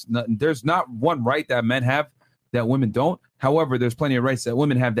 and rights. There's not one right that men have that women don't. However, there's plenty of rights that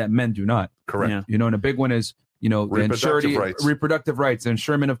women have that men do not. Correct. Yeah. You know, and a big one is, you know, reproductive rights,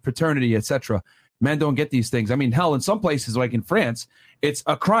 ensuring of paternity, etc. Men don't get these things. I mean, hell, in some places, like in France, it's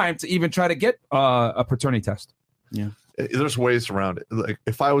a crime to even try to get a paternity test. Yeah. There's ways around it. Like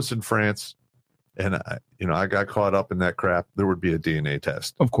if I was in France and I got caught up in that crap, there would be a DNA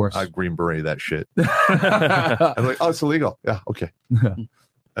test. Of course. I'd Green Beret that shit. I'm like, oh, it's illegal. Yeah, okay.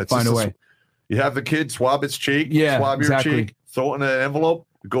 Find a way. You have the kid swab its cheek, swab your cheek, throw it in an envelope,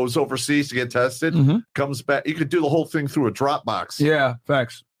 goes overseas to get tested, comes back. You could do the whole thing through a Dropbox. Yeah,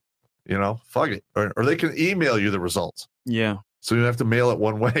 facts. You know, fuck it. Or they can email you the results. Yeah. So you have to mail it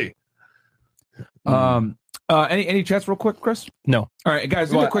one way. Any chats real quick, Chris? No. All right, guys,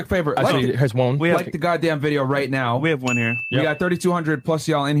 do me a quick favor. Here's one. Like the goddamn video right now. We have one here. We got 3,200 plus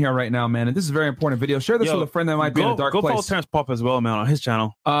y'all in here right now, man. And this is a very important video. Share this with a friend that might be in a dark place. Go follow Terrence Pop as well, man, on his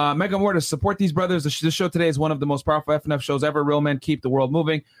channel. Mega more to support these brothers. This show today is one of the most powerful FNF shows ever. Real men keep the world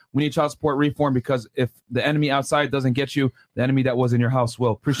moving. We need child support reform, because if the enemy outside doesn't get you, the enemy that was in your house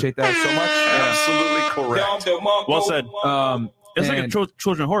will. Appreciate that so much. Absolutely correct. Well said. It's like a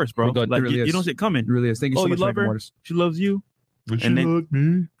Trojan horse, bro. Like really you don't see it coming. It really is. Thank you so much, you love her. Mortis. She loves you. She loves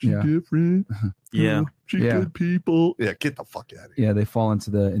me. She's different. Yeah. She's good people. Yeah, get the fuck out of here. Yeah, they fall into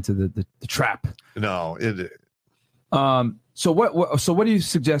the trap. No, it. So what do you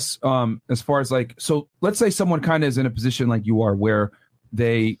suggest as far as like, so let's say someone kind of is in a position like you are, where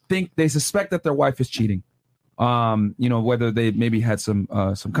they suspect that their wife is cheating. You know, whether they maybe had some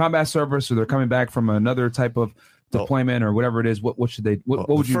combat service, or they're coming back from another type of deployment or whatever it is. What should they? What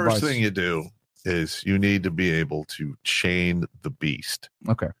would you advise? The first thing you do is you need to be able to chain the beast.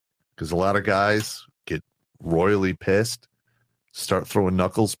 Okay. Because a lot of guys get royally pissed, start throwing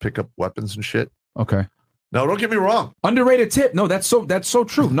knuckles, pick up weapons and shit. Okay. No, don't get me wrong. Underrated tip. No, that's so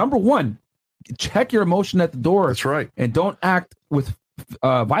true. Number one, check your emotion at the door. That's right. And don't act with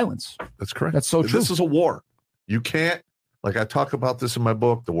violence. That's correct. That's so true. This is a war. You can't Like I talk about this in my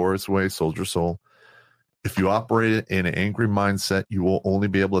book, The Warrior's Way, Soldier Soul. If you operate in an angry mindset, you will only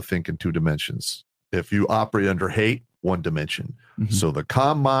be able to think in 2 dimensions. If you operate under hate, 1 dimension. Mm-hmm. So the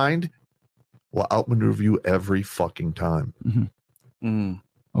calm mind will outmaneuver you every fucking time. Mm-hmm. Mm.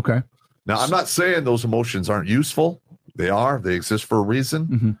 Okay. Now, I'm not saying those emotions aren't useful. They are. They exist for a reason.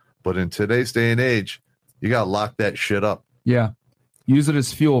 Mm-hmm. But in today's day and age, you got to lock that shit up. Yeah. Use it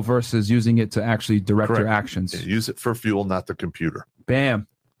as fuel versus using it to actually direct Correct. your actions. Yeah, use it for fuel, not the computer. Bam.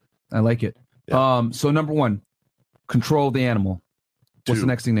 I like it. Yeah. So number 1, control the animal. What's 2, the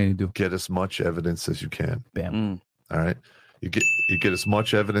next thing they need to do? Get as much evidence as you can. Bam. Mm. All right. You get as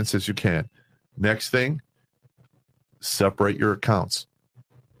much evidence as you can. Next thing, separate your accounts.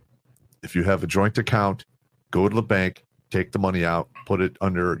 If you have a joint account, go to the bank, take the money out, put it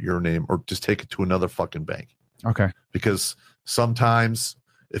under your name, or just take it to another fucking bank. Okay. Because sometimes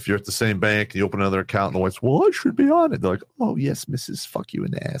if you're at the same bank, you open another account, and the wife's, well, I should be on it. They're like, oh, yes, Mrs. Fuck you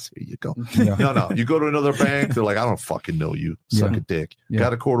in the ass. Here you go. Yeah. No. You go to another bank, they're like, I don't fucking know you. Suck a dick. Yeah.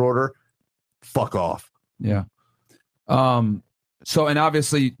 Got a court order? Fuck off. Yeah. So, and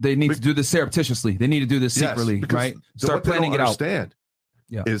obviously they need to do this surreptitiously. They need to do this secretly, because right? Start planning it out. Understand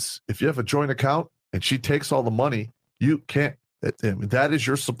is if you have a joint account and she takes all the money, you can't. That is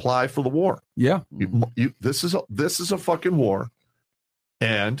your supply for the war. Yeah. This is a fucking war,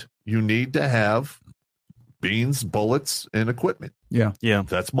 and you need to have beans, bullets, and equipment. Yeah.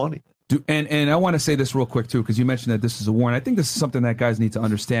 That's money. And I want to say this real quick too, because you mentioned that this is a war, and I think this is something that guys need to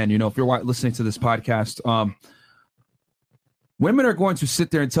understand. You know, if you're listening to this podcast, women are going to sit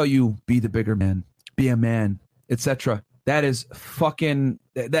there and tell you, be the bigger man, be a man, etc. That is fucking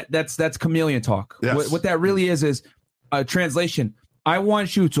that's chameleon talk. Yes. What that really is a translation. I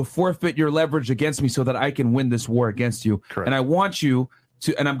want you to forfeit your leverage against me so that I can win this war against you. Correct. And I want you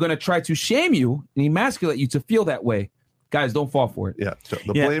to, and I'm going to try to shame you and emasculate you to feel that way. Guys, don't fall for it. Yeah.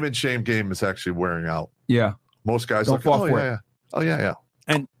 The blame and shame game is actually wearing out. Yeah. Most guys don't fall for it. Yeah. Oh yeah.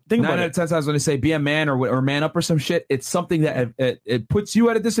 And think 9 about out of 10 times when they say be a man or man up or some shit, it's something that it puts you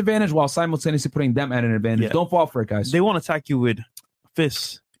at a disadvantage while simultaneously putting them at an advantage. Yeah. Don't fall for it, guys. They want to attack you with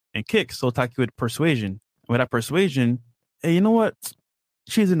fists and kicks. They'll attack you with persuasion. With that persuasion, hey, you know what?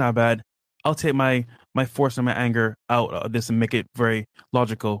 She's not bad. I'll take my force and my anger out of this and make it very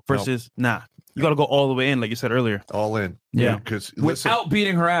logical. Versus, nah, you got to go all the way in, like you said earlier. All in. Yeah. Because without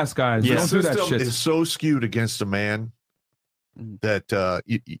beating her ass, guys. Yeah. Don't do that shit. It's so skewed against a man that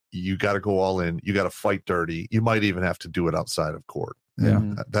you got to go all in. You got to fight dirty. You might even have to do it outside of court. Yeah.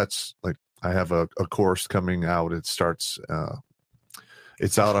 And that's like, I have a course coming out. It starts,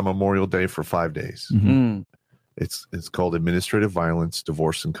 it's out on Memorial Day for 5 days. Mm-hmm. It's called Administrative Violence,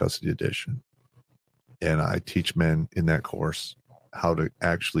 Divorce and Custody Edition. And I teach men in that course how to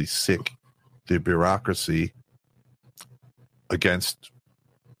actually sick the bureaucracy against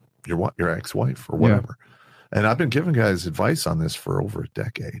your ex-wife or whatever. Yeah. And I've been giving guys advice on this for over a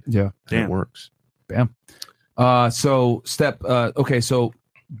decade. Yeah. And it works. Bam. So so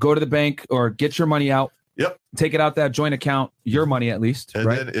go to the bank or get your money out. Yep. Take it out that joint account, your money at least. And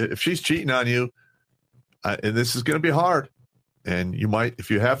right? then if she's cheating on you, and this is going to be hard, and you might, if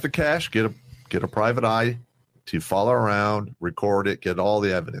you have the cash, get a private eye to follow around, record it, get all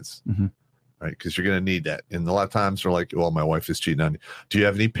the evidence, right? Because you're going to need that. And a lot of times they're like, "Well, my wife is cheating on you. Do you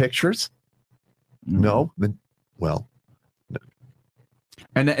have any pictures?" No. Then, well.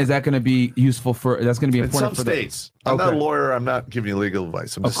 And is that going to be useful for? That's going to be important in some for states. I'm not a lawyer. I'm not giving you legal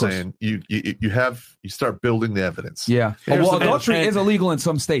advice. I'm just saying you start building the evidence. Yeah. Adultery is illegal in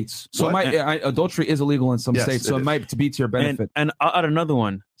some states. So adultery is illegal in some states. So it might be to your benefit. And I'll add another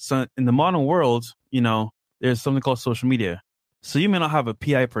one. So in the modern world, there's something called social media. So you may not have a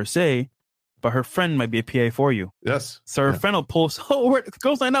PI per se, but her friend might be a PI for you. Yes. So her friend will post, "Oh,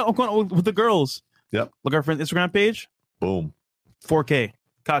 girls night out. I'm going out with the girls." Yep. Look at her friend's Instagram page. Boom. 4K.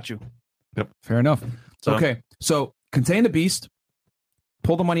 Caught you. Yep. Fair enough. Okay. So contain the beast.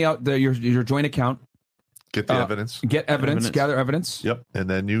 Pull the money out your joint account. Get the evidence. Get evidence. Gather evidence. Yep. And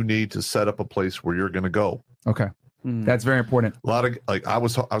then you need to set up a place where you're going to go. Okay. That's very important. A lot of I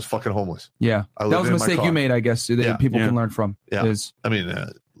was fucking homeless. Yeah. That was a mistake you made, I guess. That people can learn from. Yeah.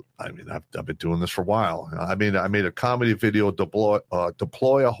 I've been doing this for a while. I made a comedy video, Deploy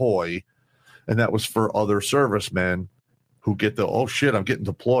Ahoy, and that was for other servicemen who get oh shit, I'm getting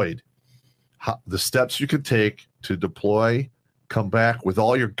deployed. The steps you could take to deploy, come back with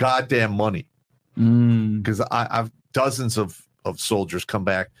all your goddamn money. Because I've dozens of soldiers come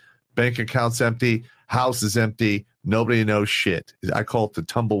back, bank accounts empty, house is empty, nobody knows shit. I call it the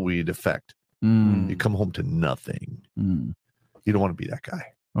tumbleweed effect. You come home to nothing. You don't want to be that guy.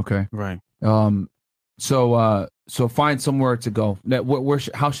 Okay. Right. So find somewhere to go.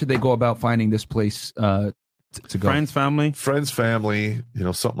 How should they go about finding this place to go? Friends, family,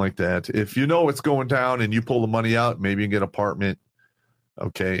 something like that. If you know what's going down and you pull the money out, maybe you can get an apartment.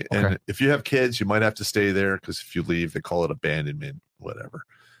 Okay. And if you have kids, you might have to stay there because if you leave, they call it abandonment, whatever.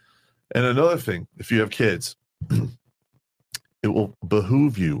 And another thing, if you have kids, it will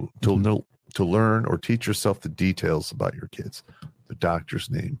behoove you to learn or teach yourself the details about your kids, the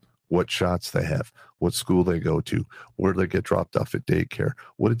doctor's name, what shots they have, what school they go to, where they get dropped off at daycare,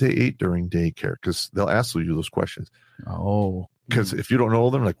 what did they eat during daycare? Because they'll ask you those questions. Oh. Because if you don't know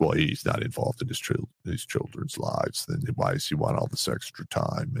them, like, well, he's not involved in his children's lives, then why does he want all this extra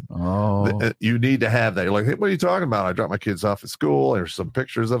time? And you need to have that. You're like, hey, what are you talking about? I dropped my kids off at school. There's some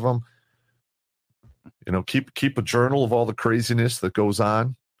pictures of them. Keep a journal of all the craziness that goes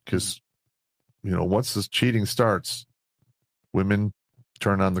on. Because, once this cheating starts, women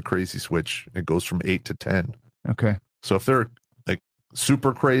turn on the crazy switch. It goes from 8 to 10. Okay. So if they're like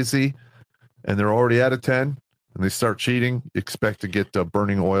super crazy and they're already at a 10, and they start cheating, expect to get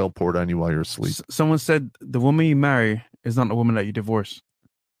burning oil poured on you while you're asleep. Someone said the woman you marry is not the woman that you divorce.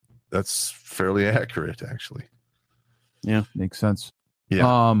 That's fairly accurate, actually. Yeah, makes sense.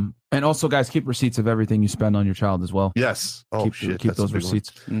 Yeah. And also, guys, keep receipts of everything you spend on your child as well. Yes. Oh, shit. Keep those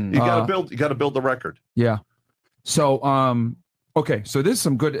receipts. You gotta build the record. Yeah. So, okay. So this is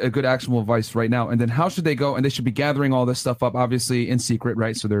some good actionable advice right now. And then how should they go? And they should be gathering all this stuff up, obviously in secret,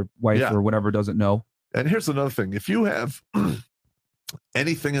 right? So their wife or whatever doesn't know. And here's another thing. If you have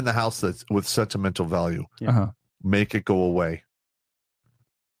anything in the house that's with sentimental value, make it go away.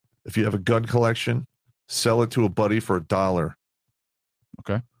 If you have a gun collection, sell it to a buddy for $1.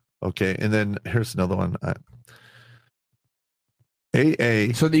 Okay. And then here's another one.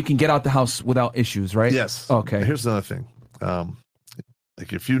 AA. So that you can get out the house without issues, right? Yes. Okay. Here's another thing.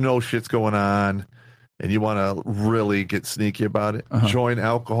 Like if you know shit's going on, and you want to really get sneaky about it, join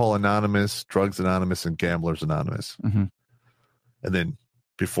Alcohol Anonymous, Drugs Anonymous, and Gamblers Anonymous. Mm-hmm. And then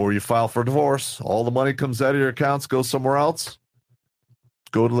before you file for divorce, all the money comes out of your accounts, goes somewhere else.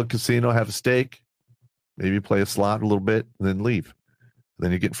 Go to the casino, have a steak, maybe play a slot a little bit, and then leave. And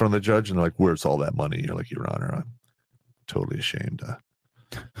then you get in front of the judge, and they're like, where's all that money? You're like, Your Honor, I'm totally ashamed.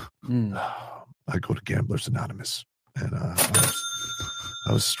 I go to Gamblers Anonymous, and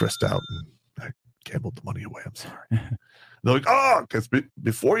I was stressed out, and I gambled the money away. I'm sorry. They're like, because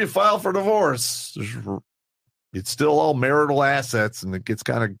before you file for divorce, it's still all marital assets, and it gets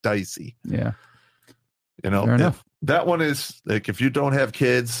kind of dicey. Yeah. Fair enough. That one is like, if you don't have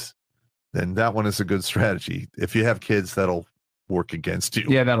kids, then that one is a good strategy. If you have kids, that'll work against you.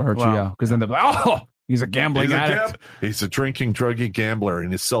 Yeah, that'll hurt you. Yeah, because then they're like, he's a gambling addict. He's a drinking, druggy gambler,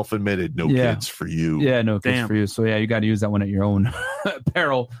 and he's self-admitted. No kids for you. Yeah, no kids for you. So yeah, you got to use that one at your own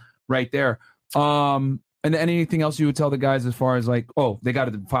peril, right there. And anything else you would tell the guys as far as like, they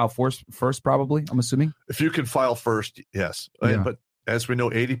got to file first, probably, I'm assuming? If you can file first, yes. Yeah. But as we know,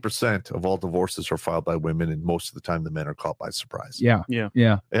 80% of all divorces are filed by women, and most of the time the men are caught by surprise. Yeah.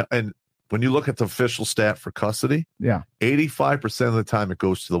 And when you look at the official stat for custody, 85% of the time it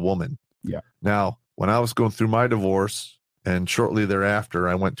goes to the woman. Yeah. Now, when I was going through my divorce, and shortly thereafter,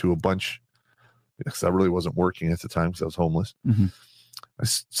 I went to a bunch, because I really wasn't working at the time because I was homeless. Mm-hmm. I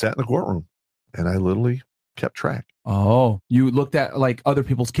sat in the courtroom, and I literally kept track. Oh, you looked at like other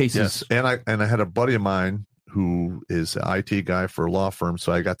people's cases. Yes, and I had a buddy of mine who is an IT guy for a law firm,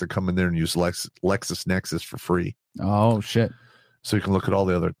 so I got to come in there and use LexisNexis for free. Oh shit! So you can look at all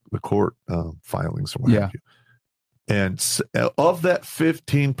the court filings or what have you. And of that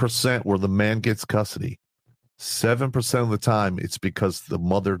 15% where the man gets custody, 7% of the time it's because the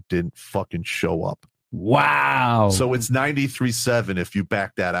mother didn't fucking show up. Wow. So it's 93-7 if you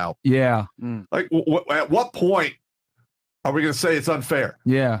back that out. Yeah. Like, at what point are we going to say it's unfair?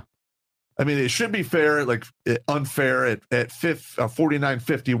 Yeah. I mean, it should be fair, like unfair at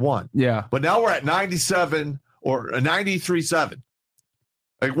 49-51. Yeah. But now we're at 97 or 93-7.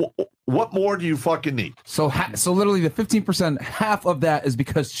 Like, what more do you fucking need? So literally the 15%, half of that is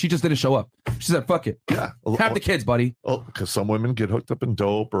because she just didn't show up. She said, fuck it. Yeah. Have the kids, buddy. Oh, because some women get hooked up in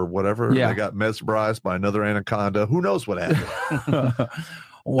dope or whatever. Yeah. They got mesmerized by another anaconda. Who knows what happened?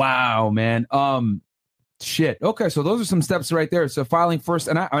 Wow, man. Shit. Okay, so those are some steps right there. So filing first.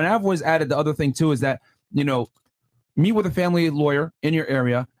 And I've always added the other thing, too, is that, meet with a family lawyer in your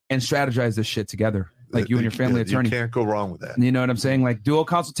area and strategize this shit together. Like you and your family attorney. You can't go wrong with that. You know what I'm saying? Like do a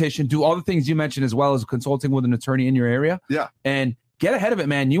consultation, do all the things you mentioned as well as consulting with an attorney in your area. Yeah. And get ahead of it,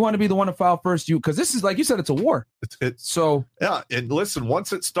 man. You want to be the one to file first. Because this is, like you said, it's a war. So. Yeah. And listen,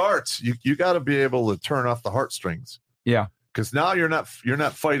 once it starts, you got to be able to turn off the heartstrings. Yeah. Because now you're not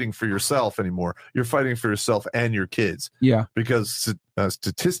fighting for yourself anymore. You're fighting for yourself and your kids. Yeah. Because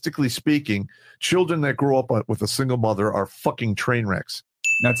statistically speaking, children that grow up with a single mother are fucking train wrecks.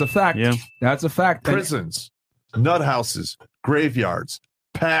 That's a fact. Yeah. That's a fact. Prisons, nut houses, graveyards,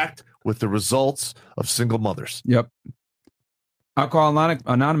 packed with the results of single mothers. Yep. Alcohol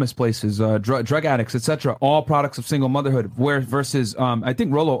anonymous places, drug addicts, etc. All products of single motherhood. Versus, I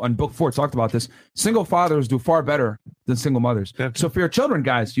think Rollo on Book 4 talked about this. Single fathers do far better than single mothers. Yeah. So for your children,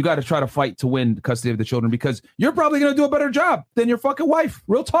 guys, you got to try to fight to win custody of the children because you're probably going to do a better job than your fucking wife.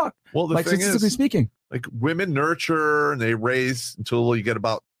 Real talk. Well, the thing statistically is, speaking, like women nurture and they raise until you get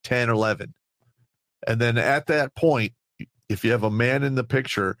about 10 or 11. And then at that point, if you have a man in the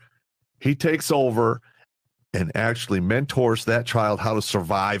picture, he takes over and actually mentors that child how to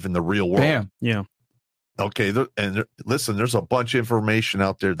survive in the real world. Bam. Yeah. Okay. Listen, there's a bunch of information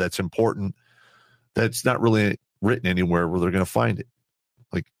out there that's important that's not really written anywhere where they're going to find it.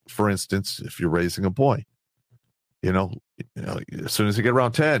 Like, for instance, if you're raising a boy, you know, as soon as you get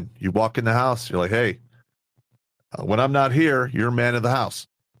around 10, you walk in the house, you're like, hey, when I'm not here, you're a man of the house.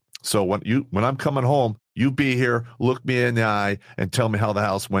 So when I'm coming home, you be here, look me in the eye, and tell me how the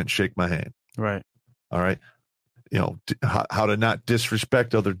house went, shake my hand. Right. All right. You know, how to not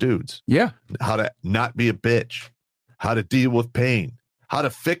disrespect other dudes. Yeah. How to not be a bitch. How to deal with pain. How to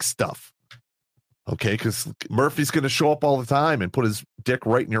fix stuff. Okay, because Murphy's going to show up all the time and put his dick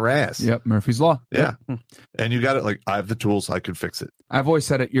right in your ass. Yep, Murphy's Law. Yeah. And you got it like, I have the tools, I can fix it. I've always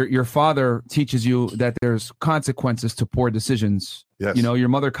said it. Your father teaches you that there's consequences to poor decisions. Yes. You know, your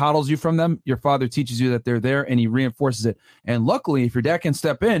mother coddles you from them. Your father teaches you that they're there and he reinforces it. And luckily, if your dad can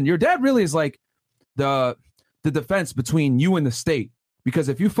step in, your dad really is like the defense between you and the state. Because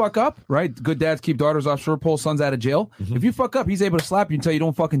if you fuck up, right, good dads keep daughters offshore, pull sons out of jail. Mm-hmm. If you fuck up, he's able to slap you until you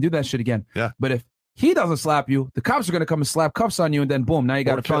don't fucking do that shit again. Yeah. But if he doesn't slap you, the cops are going to come and slap cuffs on you, and then boom, now you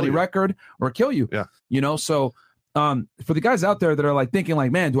got a felony record or kill you. Yeah. You know, so for the guys out there that are like thinking like,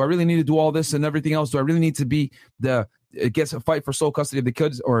 man, do I really need to do all this and everything else? Do I really need to be gets a fight for sole custody of the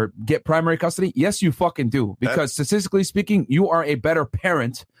kids or get primary custody? Yes, you fucking do. Because statistically speaking, you are a better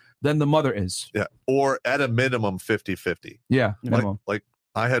parent than the mother is. Yeah. Or at a minimum 50-50. Yeah. Minimum. Like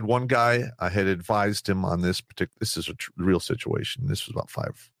I had one guy, I had advised him on this particular, this is a real situation. This was about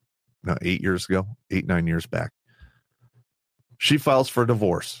 9 years back. She files for a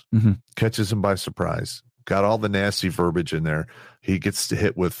divorce, catches him by surprise, got all the nasty verbiage in there. He gets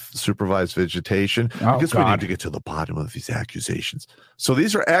hit with supervised visitation because we need to get to the bottom of these accusations. So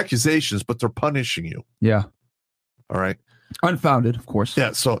these are accusations, but they're punishing you. Yeah. All right. Unfounded, of course.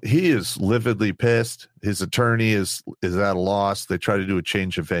 Yeah, so he is lividly pissed. His attorney is at a loss. They try to do a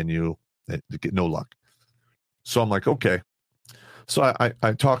change of venue. They get no luck. So I'm like, okay. So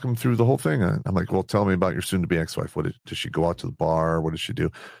I talk him through the whole thing. I'm like, well, tell me about your soon-to-be ex-wife. Does she go out to the bar? What does she do?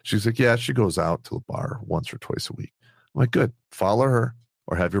 She's like, yeah, she goes out to the bar once or twice a week. I'm like, good. Follow her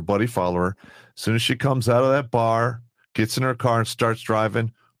or have your buddy follow her. As soon as she comes out of that bar, gets in her car and starts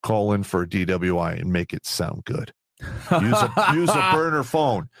driving, call in for a DWI and make it sound good. Use a burner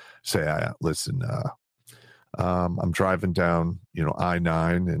phone. Say, listen, I'm driving down,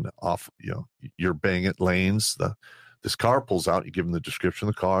 I-9 and off, you're banging lanes. This car pulls out. You give them the description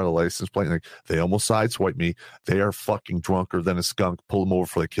of the car, the license plate. Like, they almost sideswipe me. They are fucking drunker than a skunk. Pull them over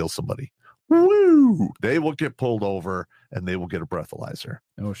before they kill somebody. Woo! They will get pulled over and they will get a breathalyzer.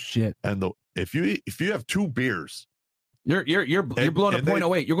 Oh shit! And if you have 2 beers, you're blowing a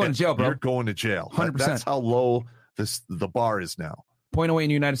 .08. You're going to jail, bro. You're going to jail. 100%. That's how low the bar is now. .08 in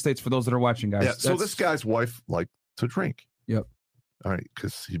the United States for those that are watching, guys. Yeah. So this guy's wife liked to drink. Yep. All right,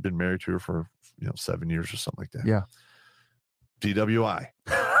 because he'd been married to her for 7 years or something like that. Yeah. DWI.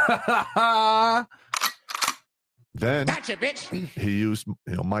 Then gotcha, bitch. He used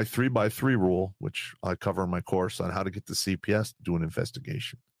my 3x3 rule, which I cover in my course on how to get the CPS to do an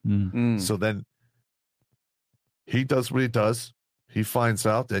investigation. So then he does what he does. He finds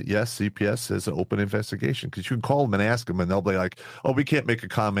out that, yes, CPS has an open investigation, because you can call them and ask them, and they'll be like, oh, we can't make a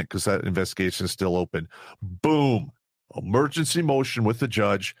comment because that investigation is still open. Boom. Emergency motion with the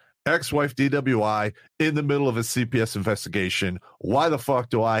judge. Ex-wife DWI in the middle of a CPS investigation. Why the fuck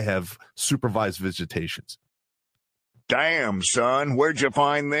do I have supervised visitations? Damn, son, where'd you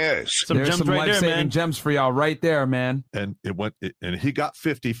find this? There's some life-saving gems for y'all right there, man. And and he got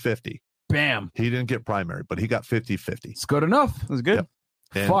 50-50. Bam. He didn't get primary, but he got 50-50. It's good enough. That's good.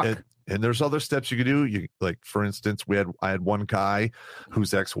 Yeah. Fuck. And there's other steps you could do. You like, for instance, I had one guy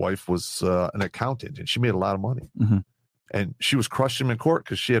whose ex-wife was an accountant, and she made a lot of money. Mm-hmm. And she was crushing him in court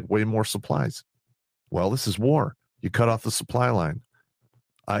because she had way more supplies. Well, this is war. You cut off the supply line.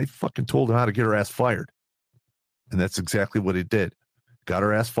 I fucking told her how to get her ass fired. And that's exactly what he did. Got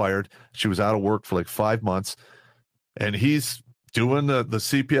her ass fired. She was out of work for like 5 months. And he's doing the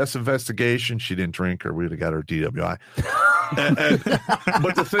CPS investigation. She didn't drink, or we would have got her DWI.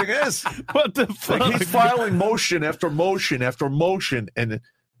 But the thing is, what the fuck? Like, he's filing motion after motion after motion, and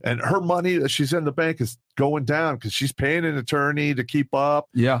her money that she's in the bank is going down because she's paying an attorney to keep up.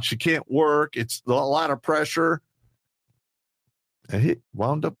 Yeah, she can't work. It's a lot of pressure. And he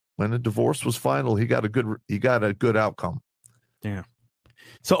wound up, when the divorce was final, he got a good outcome. Damn.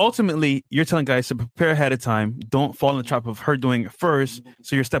 So ultimately, you're telling guys to prepare ahead of time. Don't fall in the trap of her doing it first,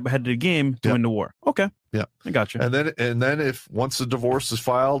 so you're a step ahead of the game doing the war. Okay. Yeah, I got you. And then if once the divorce is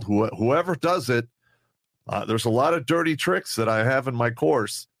filed, whoever does it, there's a lot of dirty tricks that I have in my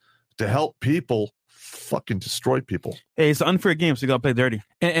course to help people fucking destroy people. Hey, it's an unfair game, so you got to play dirty.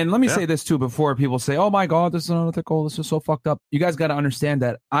 And let me say this too before people say, "Oh my God, this is unethical. This is so fucked up." You guys got to understand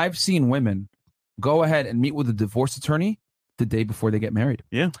that I've seen women go ahead and meet with a divorce attorney the day before they get married.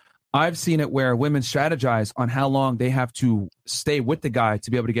 Yeah. I've seen it where women strategize on how long they have to stay with the guy to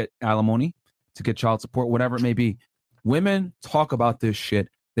be able to get alimony, to get child support, whatever it may be. Women talk about this shit.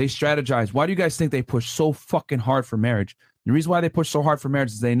 They strategize. Why do you guys think they push so fucking hard for marriage? The reason why they push so hard for marriage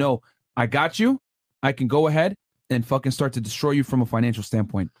is they know, I got you. I can go ahead and fucking start to destroy you from a financial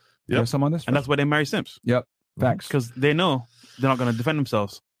standpoint. You have some on this? And that's why they marry simps. Yep. Facts. Because they know they're not going to defend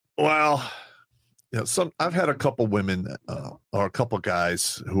themselves. Well, I've had a couple women or a couple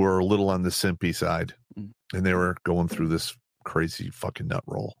guys who are a little on the simpy side, and they were going through this crazy fucking nut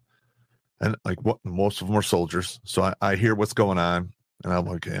roll. And like, most of them are soldiers, so I hear what's going on, and I'm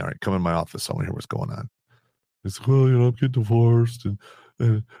like, okay, all right, come in my office. I want to hear what's going on. It's like, well, I'm getting divorced, and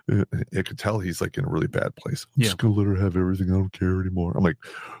I could tell he's like in a really bad place. I'm just gonna let her have everything. I don't care anymore. I'm like,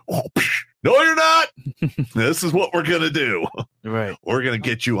 oh, no, you're not. This is what we're gonna do. Right. We're gonna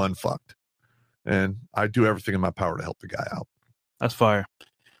get you unfucked. And I do everything in my power to help the guy out. That's fire.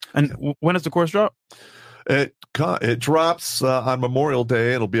 And when does the course drop? It drops on Memorial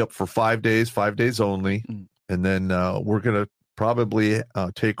Day. It'll be up for 5 days only. And then we're going to probably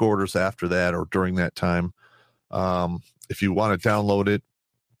take orders after that or during that time. If you want to download it,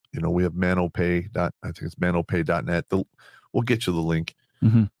 we have ManoPay. I think it's manopay.net. We'll get you the link.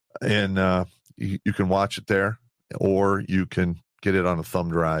 Mm-hmm. And you can watch it there, or you can get it on a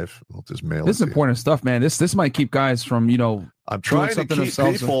thumb drive. We'll just mail this it. This is important stuff, man. This might keep guys from, I'm trying to keep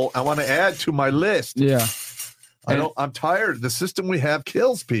people. I want to add to my list. Yeah. I'm tired. The system we have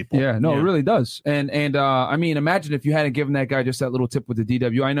kills people. Yeah, no, it really does. And I mean, imagine if you hadn't given that guy just that little tip with the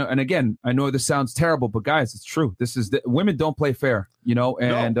DW. I know, and again, I know this sounds terrible, but guys, it's true. Women don't play fair, and no,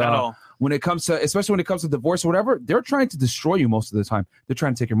 at all. When it comes to, especially when it comes to divorce or whatever, they're trying to destroy you most of the time. They're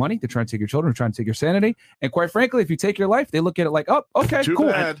trying to take your money. They're trying to take your children. They're trying to take your sanity. And quite frankly, if you take your life, they look at it like, oh, okay, Too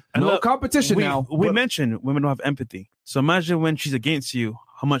cool. bad. No competition now. We mentioned women don't have empathy. So imagine when she's against you,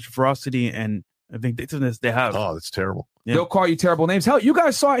 how much ferocity and vindictiveness they have. Oh, it's terrible. Yeah. They'll call you terrible names. Hell, you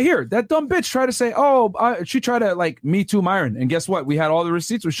guys saw it here. That dumb bitch tried to say, she tried to like Me Too Myron. And guess what? We had all the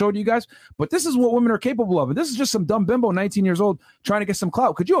receipts. We showed you guys. But this is what women are capable of. And this is just some dumb bimbo, 19 years old, trying to get some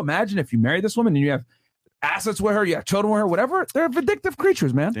clout. Could you imagine if you marry this woman and you have assets with her, you have children with her, whatever? They're vindictive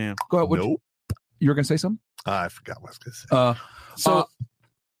creatures, man. Damn. Go ahead. You were going to say something? I forgot what I was going to say. So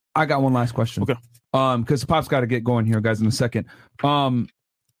I got one last question. Okay. Because Pop's got to get going here, guys, in a second.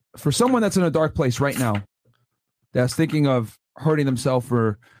 For someone that's in a dark place right now, that's thinking of hurting themselves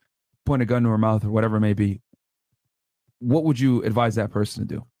or putting a gun to her mouth or whatever it may be, what would you advise that person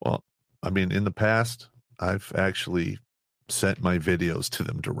to do? Well, I mean, in the past, I've actually sent my videos to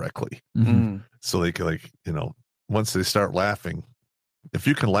them directly. Mm-hmm. So they can, once they start laughing, if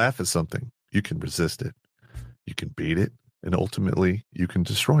you can laugh at something, you can resist it. You can beat it, and ultimately you can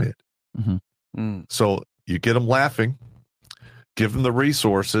destroy it. Mm-hmm. So you get them laughing, give them the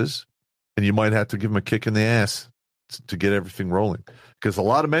resources, and you might have to give them a kick in the ass to get everything rolling. Because a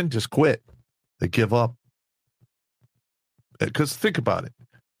lot of men just quit. They give up. Because think about it.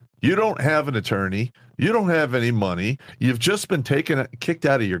 You don't have an attorney. You don't have any money. You've just been kicked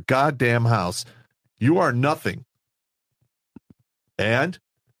out of your goddamn house. You are nothing. And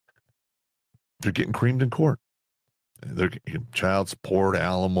they're getting creamed in court. They're getting child support,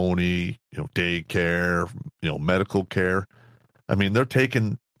 alimony, daycare, medical care. I mean, they're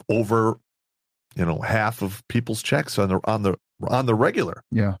taking over, half of people's checks on the regular.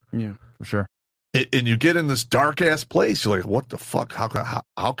 Yeah, for sure. And you get in this dark ass place. You're like, what the fuck? How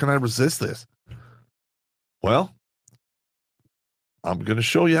can I resist this? Well, I'm going to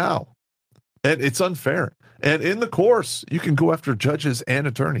show you how. And it's unfair. And in the course, you can go after judges and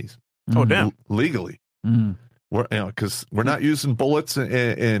attorneys. Oh, damn. Legally. Mm-hmm. Because we're not using bullets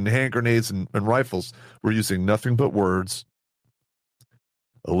and hand grenades and rifles. We're using nothing but words,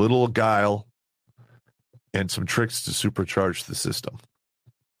 a little guile, and some tricks to supercharge the system.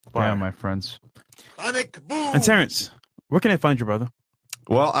 Yeah, my friends. And Terrence, where can I find you, brother?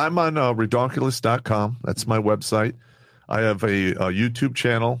 Well, I'm on redonkulous.com. That's my website. I have a YouTube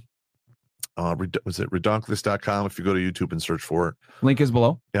channel. Was it redonkulous.com? If you go to YouTube and search for it, link is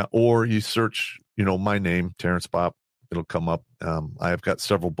below. Yeah, or you search, my name, Terrence Popp. It'll come up. I have got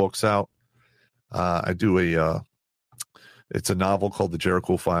several books out. I do it's a novel called The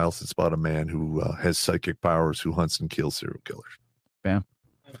Jericho Files. It's about a man who has psychic powers, who hunts and kills serial killers. Bam.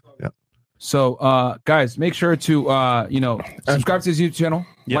 Yeah. So, guys, make sure to, subscribe to his YouTube channel,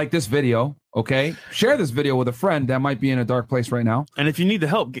 like this video, okay? Share this video with a friend that might be in a dark place right now. And if you need the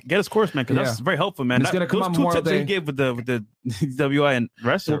help, get his course, man, because that's very helpful, man. It's going to come on those 2 more tips that he gave with the WI and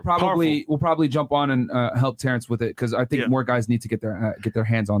rest. We'll probably jump on and help Terrence with it, because I think more guys need to get their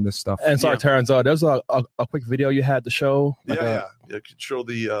hands on this stuff. And sorry, Terrence, there's a quick video you had to show. You could show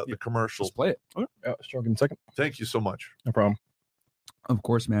the commercial. Just play it. Okay. Sure, give me a second. Thank you so much. No problem. Of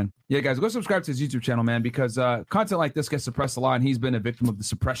course, man. Yeah, guys, go subscribe to his YouTube channel, man, because content like this gets suppressed a lot, and he's been a victim of the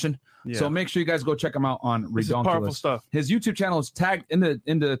suppression. Yeah. So make sure you guys go check him out on Redonkulous. Powerful stuff. His YouTube channel is tagged in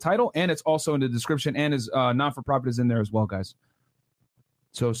the title, and it's also in the description, and his non-for-profit is in there as well, guys.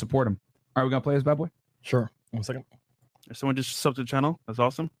 So support him. All right, we gonna play this bad boy? Sure. 1 second. Someone just subbed to the channel. That's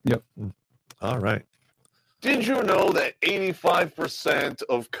awesome. Yep. All right. Did you know that 85%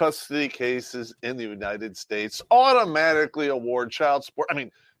 of custody cases in the United States automatically award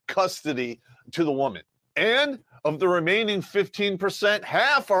custody to the woman? And of the remaining 15%,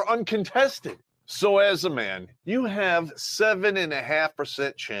 half are uncontested. So as a man, you have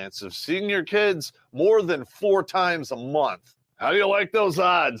 7.5% chance of seeing your kids more than 4 times a month. How do you like those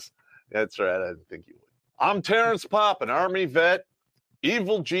odds? That's right. I didn't think you would. I'm Terrence Popp, an Army vet,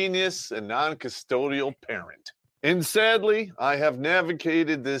 evil genius, and non-custodial parent. And sadly, I have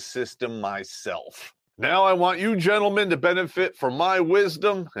navigated this system myself. Now I want you gentlemen to benefit from my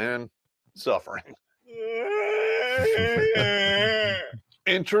wisdom and suffering.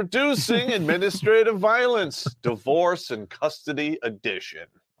 Introducing Administrative Violence, Divorce and Custody Edition.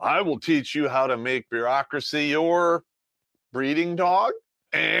 I will teach you how to make bureaucracy your breeding dog.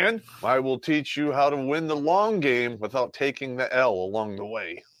 And I will teach you how to win the long game without taking the L along the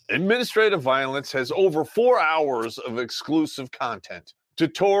way. Administrative Violence has over 4 hours of exclusive content,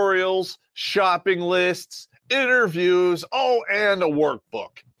 tutorials, shopping lists, interviews, and a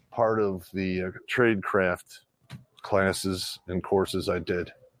workbook. Part of the tradecraft classes and courses I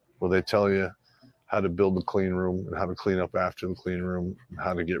did, where they tell you how to build the clean room and how to clean up after the clean room, and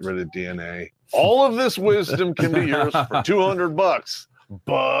how to get rid of DNA. All of this wisdom can be yours for $200.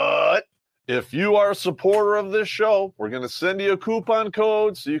 But if you are a supporter of this show, we're going to send you a coupon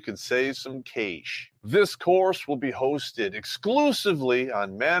code so you can save some cash. This course will be hosted exclusively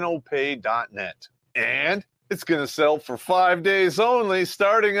on manopay.net. And it's going to sell for 5 days only,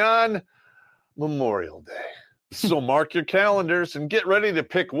 starting on Memorial Day. So mark your calendars and get ready to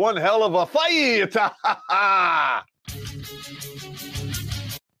pick one hell of a fight.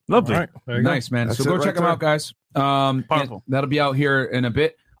 Lovely. Right, nice, man. That's so go check them out, guys. Powerful. That'll be out here in a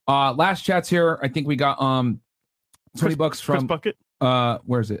bit. Last chats here. I think we got $20 from Chris Bucket.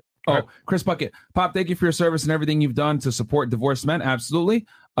 Where is it? Oh, Chris Bucket. Pop, thank you for your service and everything you've done to support divorced men. Absolutely.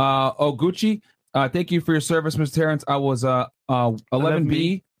 Gucci, thank you for your service, Mr. Terrence. I was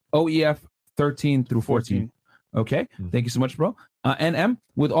 11B OEF 13 through 14. Okay. Thank you so much, bro. NM,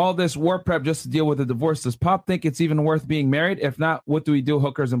 with all this war prep just to deal with the divorce, does Pop think it's even worth being married? If not, what do we do?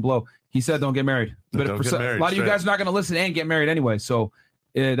 Hookers and blow. He said don't get married. But a lot of you guys are not going to listen and get married anyway. So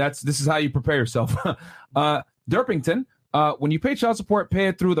this is how you prepare yourself. Derpington, when you pay child support, pay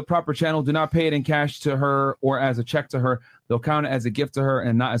it through the proper channel. Do not pay it in cash to her or as a check to her. They'll count it as a gift to her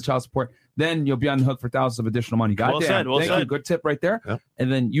and not as child support. Then you'll be on the hook for thousands of additional money. Goddamn. Well said. Good tip right there. Yep.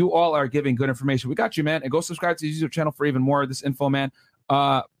 And then you all are giving good information. We got you, man. And go subscribe to the YouTube channel for even more of this info, man.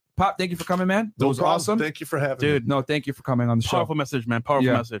 Pop, thank you for coming, man. That was awesome. Thank you for having me. Dude, no, thank you for coming on the show. Powerful message, man.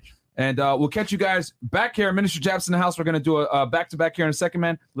 Powerful message. And we'll catch you guys back here. Minister Japs in the house. We're going to do a back-to-back here in a second,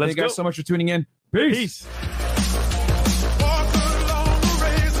 man. Thank you guys so much for tuning in. Peace.